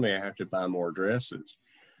 Don't tell me I have to buy more dresses.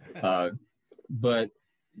 But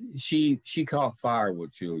she caught fire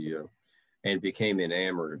with Julia and became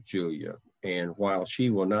enamored of Julia. And while she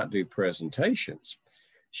will not do presentations,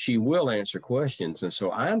 she will answer questions. And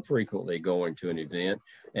so I'm frequently going to an event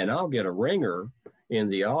and I'll get a ringer in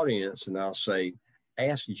the audience and I'll say,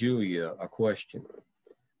 ask Julia a question.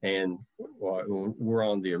 And we're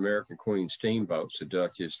on the American Queen steamboats, the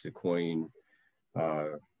Duchess, the Queen,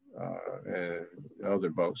 other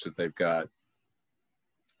boats that they've got.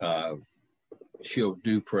 She'll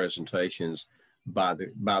do presentations by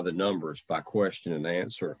the numbers, by question and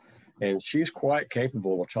answer. And she's quite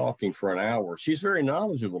capable of talking for an hour. She's very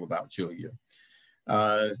knowledgeable about Julia.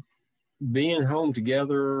 Being home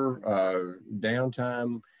together,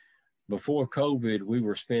 downtime. Before COVID, we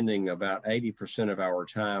were spending about 80% of our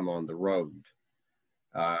time on the road.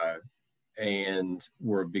 And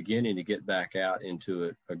we're beginning to get back out into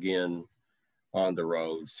it again on the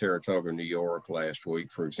road. Saratoga, New York last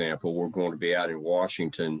week, for example. We're going to be out in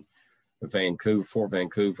Washington, Fort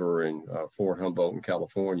Vancouver, and Fort Humboldt in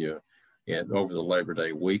California over the Labor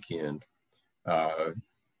Day weekend.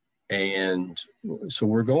 And so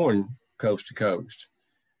we're going coast to coast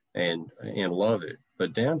and love it.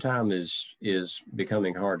 But downtime is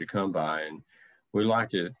becoming hard to come by, and we like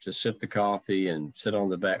to sip the coffee and sit on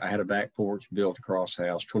the back. I had a back porch built across the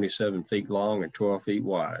house, 27 feet long and 12 feet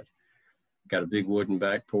wide. Got a big wooden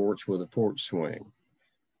back porch with a porch swing.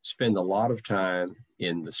 Spend a lot of time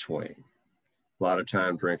in the swing, a lot of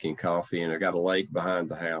time drinking coffee, and I got a lake behind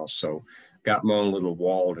the house, so got my own little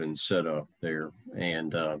Walden set up there.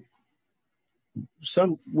 And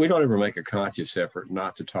we don't ever make a conscious effort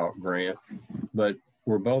not to talk Grant, but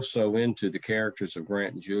we're both so into the characters of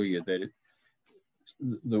Grant and Julia that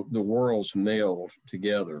the worlds meld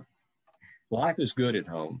together. Life is good at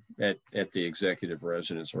home at the executive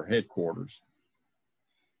residence or headquarters.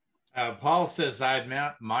 Paul says, I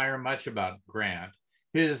admire much about Grant.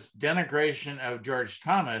 His denigration of George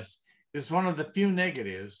Thomas is one of the few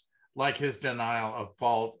negatives, like his denial of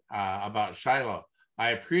fault about Shiloh. I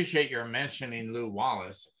appreciate your mentioning Lew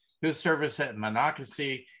Wallace. His service at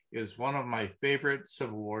Monocacy is one of my favorite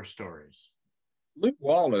Civil War stories. Lew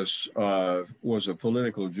Wallace was a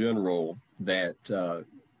political general that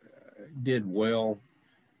did well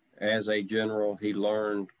as a general. He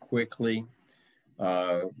learned quickly.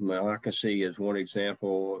 Monocacy is one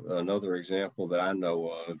example. Another example that I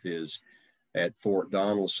know of is at Fort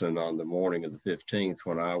Donelson on the morning of the 15th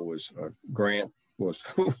when Grant was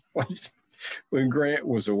when Grant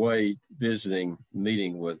was away visiting,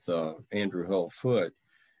 meeting with Andrew Hull Foote,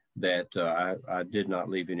 that I did not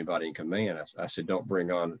leave anybody in command. I said,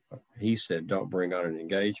 he said, don't bring on an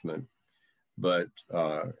engagement. But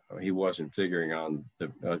he wasn't figuring on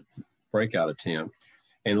the breakout attempt.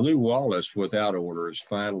 And Lew Wallace, without orders,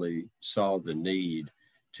 finally saw the need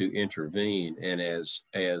to intervene. And as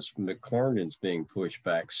McClernand's being pushed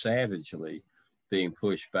back, savagely being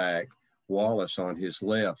pushed back, Wallace on his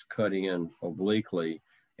left cut in obliquely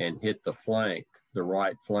and hit the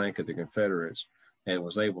right flank of the Confederates, and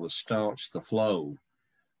was able to staunch the flow,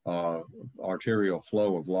 arterial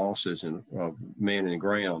flow of losses and men and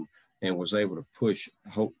ground, and was able to push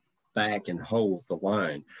back and hold the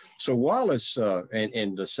line. So Wallace,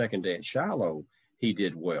 and the second day at Shiloh, he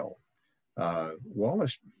did well.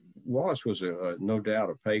 Wallace was no doubt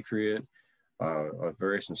a patriot, a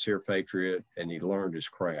very sincere patriot, and he learned his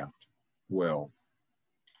craft well.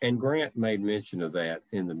 And Grant made mention of that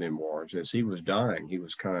in the memoirs. As he was dying, he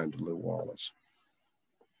was kind to Lew Wallace.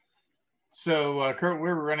 So, Curt,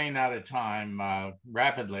 we're running out of time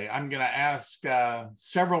rapidly. I'm going to ask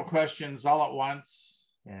several questions all at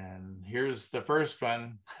once. And here's the first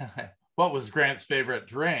one. What was Grant's favorite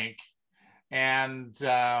drink? And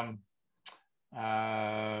I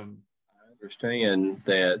understand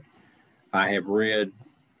that I have read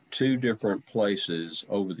two different places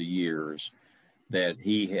over the years that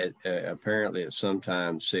he had apparently at some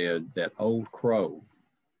time said that Old Crow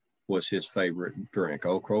was his favorite drink,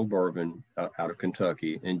 Old Crow bourbon out of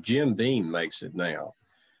Kentucky. And Jim Beam makes it now.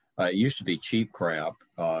 It used to be cheap crap,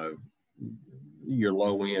 your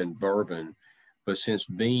low-end bourbon. But since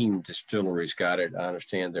Beam Distillery's got it, I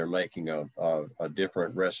understand they're making a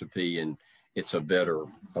different recipe, and it's a better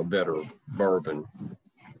bourbon.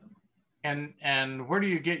 And where do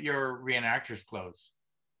you get your reenactors clothes?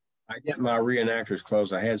 I get my reenactors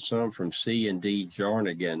clothes. I had some from C&D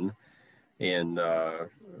Jarnigan in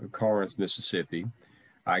Corinth, Mississippi.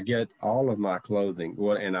 I get all of my clothing,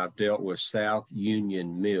 and I've dealt with South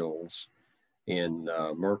Union Mills in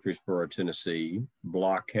Murfreesboro, Tennessee,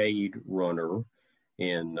 Blockade Runner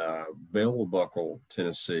in Bell Buckle,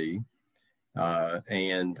 Tennessee,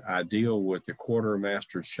 and I deal with the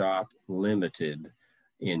Quartermaster Shop Limited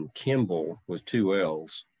in Kimball with 2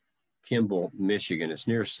 L's, Kimball, Michigan. It's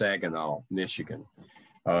near Saginaw, Michigan.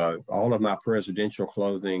 All of my presidential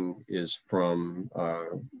clothing is from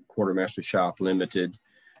Quartermaster Shop Limited.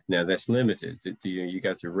 Now that's limited. You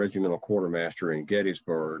got the Regimental Quartermaster in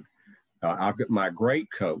Gettysburg. I've got my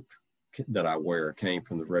greatcoat that I wear came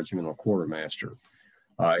from the Regimental Quartermaster.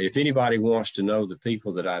 If anybody wants to know the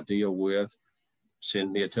people that I deal with,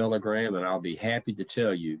 send me a telegram and I'll be happy to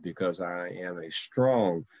tell you, because I am a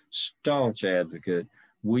strong, staunch advocate.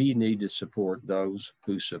 We need to support those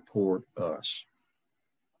who support us.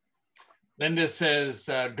 Linda says,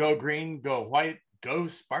 go green, go white, go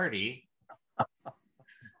Sparty.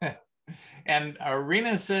 And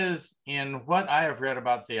Arena says, in what I have read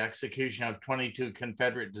about the execution of 22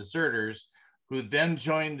 Confederate deserters who then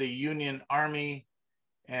joined the Union Army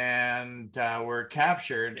and were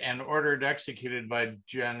captured and ordered executed by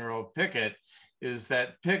General Pickett, is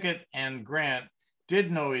that Pickett and Grant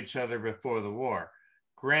did know each other before the war.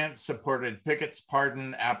 Grant supported Pickett's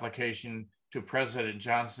pardon application to President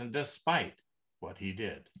Johnson despite what he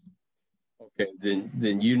did. Okay,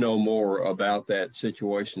 then you know more about that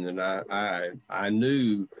situation than I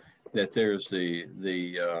knew that there's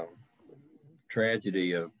the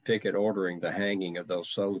tragedy of Pickett ordering the hanging of those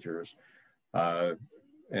soldiers,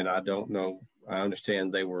 and I don't know. I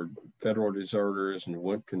understand they were Federal deserters and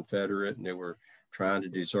went Confederate, and they were trying to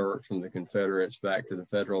desert from the Confederates back to the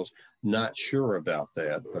Federals. Not sure about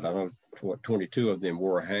that, but I know what 22 of them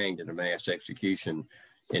were hanged in a mass execution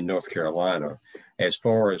in North Carolina. As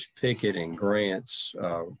far as Pickett and Grant's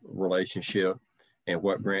relationship and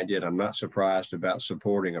what Grant did, I'm not surprised about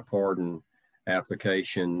supporting a pardon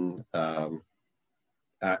application.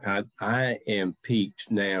 I am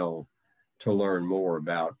piqued now to learn more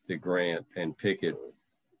about the Grant and Pickett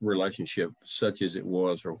relationship, such as it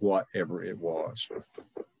was or whatever it was.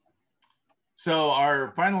 So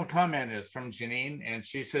our final comment is from Janine, and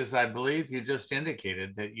she says, I believe you just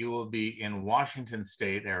indicated that you will be in Washington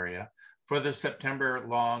State area for the September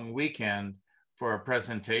long weekend for a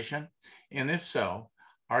presentation. And if so,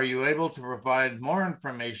 are you able to provide more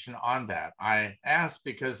information on that? I ask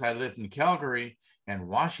because I live in Calgary and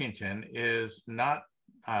Washington is not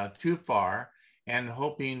too far, and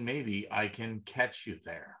hoping maybe I can catch you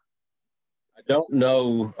there. I don't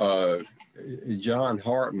know. John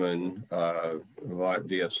Hartman might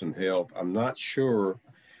be of some help. I'm not sure.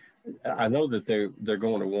 I know that they're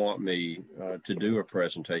going to want me to do a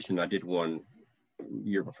presentation. I did one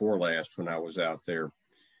year before last when I was out there,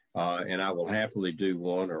 and I will happily do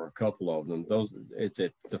one or a couple of them. It's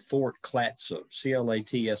at the Fort Clatsop,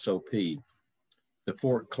 CLATSOP, the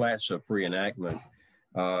Fort Clatsop reenactment.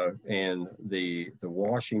 And the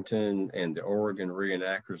Washington and the Oregon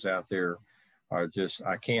reenactors out there are just,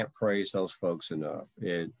 I can't praise those folks enough.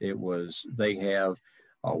 They have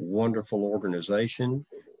a wonderful organization.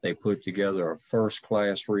 They put together a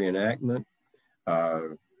first-class reenactment,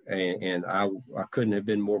 and I couldn't have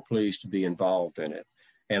been more pleased to be involved in it.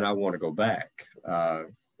 And I want to go back.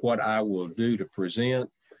 What I will do to present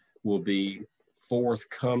will be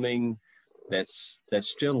forthcoming. That's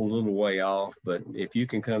still a little way off, but if you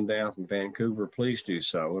can come down from Vancouver, please do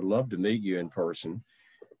so. I'd love to meet you in person.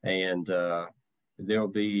 And there'll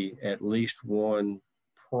be at least one,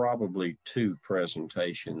 probably two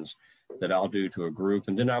presentations that I'll do to a group.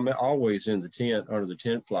 And then I'm always in the tent, under the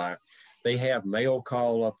tent fly, they have mail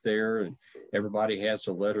call up there, and everybody has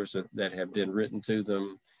the letters that have been written to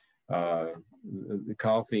them. The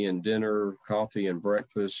coffee and dinner, coffee and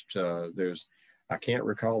breakfast. I can't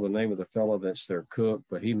recall the name of the fellow that's their cook,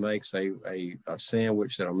 but he makes a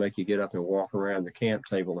sandwich that'll make you get up and walk around the camp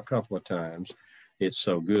table a couple of times. It's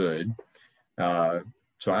so good.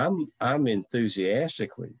 So I'm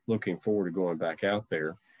enthusiastically looking forward to going back out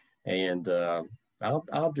there, and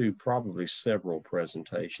I'll do probably several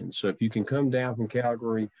presentations. So if you can come down from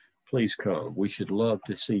Calgary, please come. We should love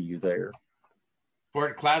to see you there.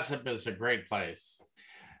 Fort Clatsop is a great place.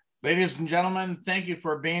 Ladies and gentlemen, thank you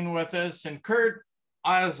for being with us. And Curt,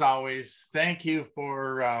 as always, thank you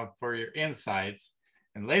for your insights.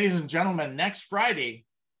 And ladies and gentlemen, next Friday,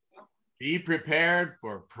 be prepared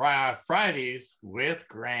for Fridays with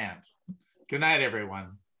Grant. Good night,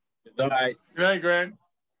 everyone. Good night. Good night, Grant.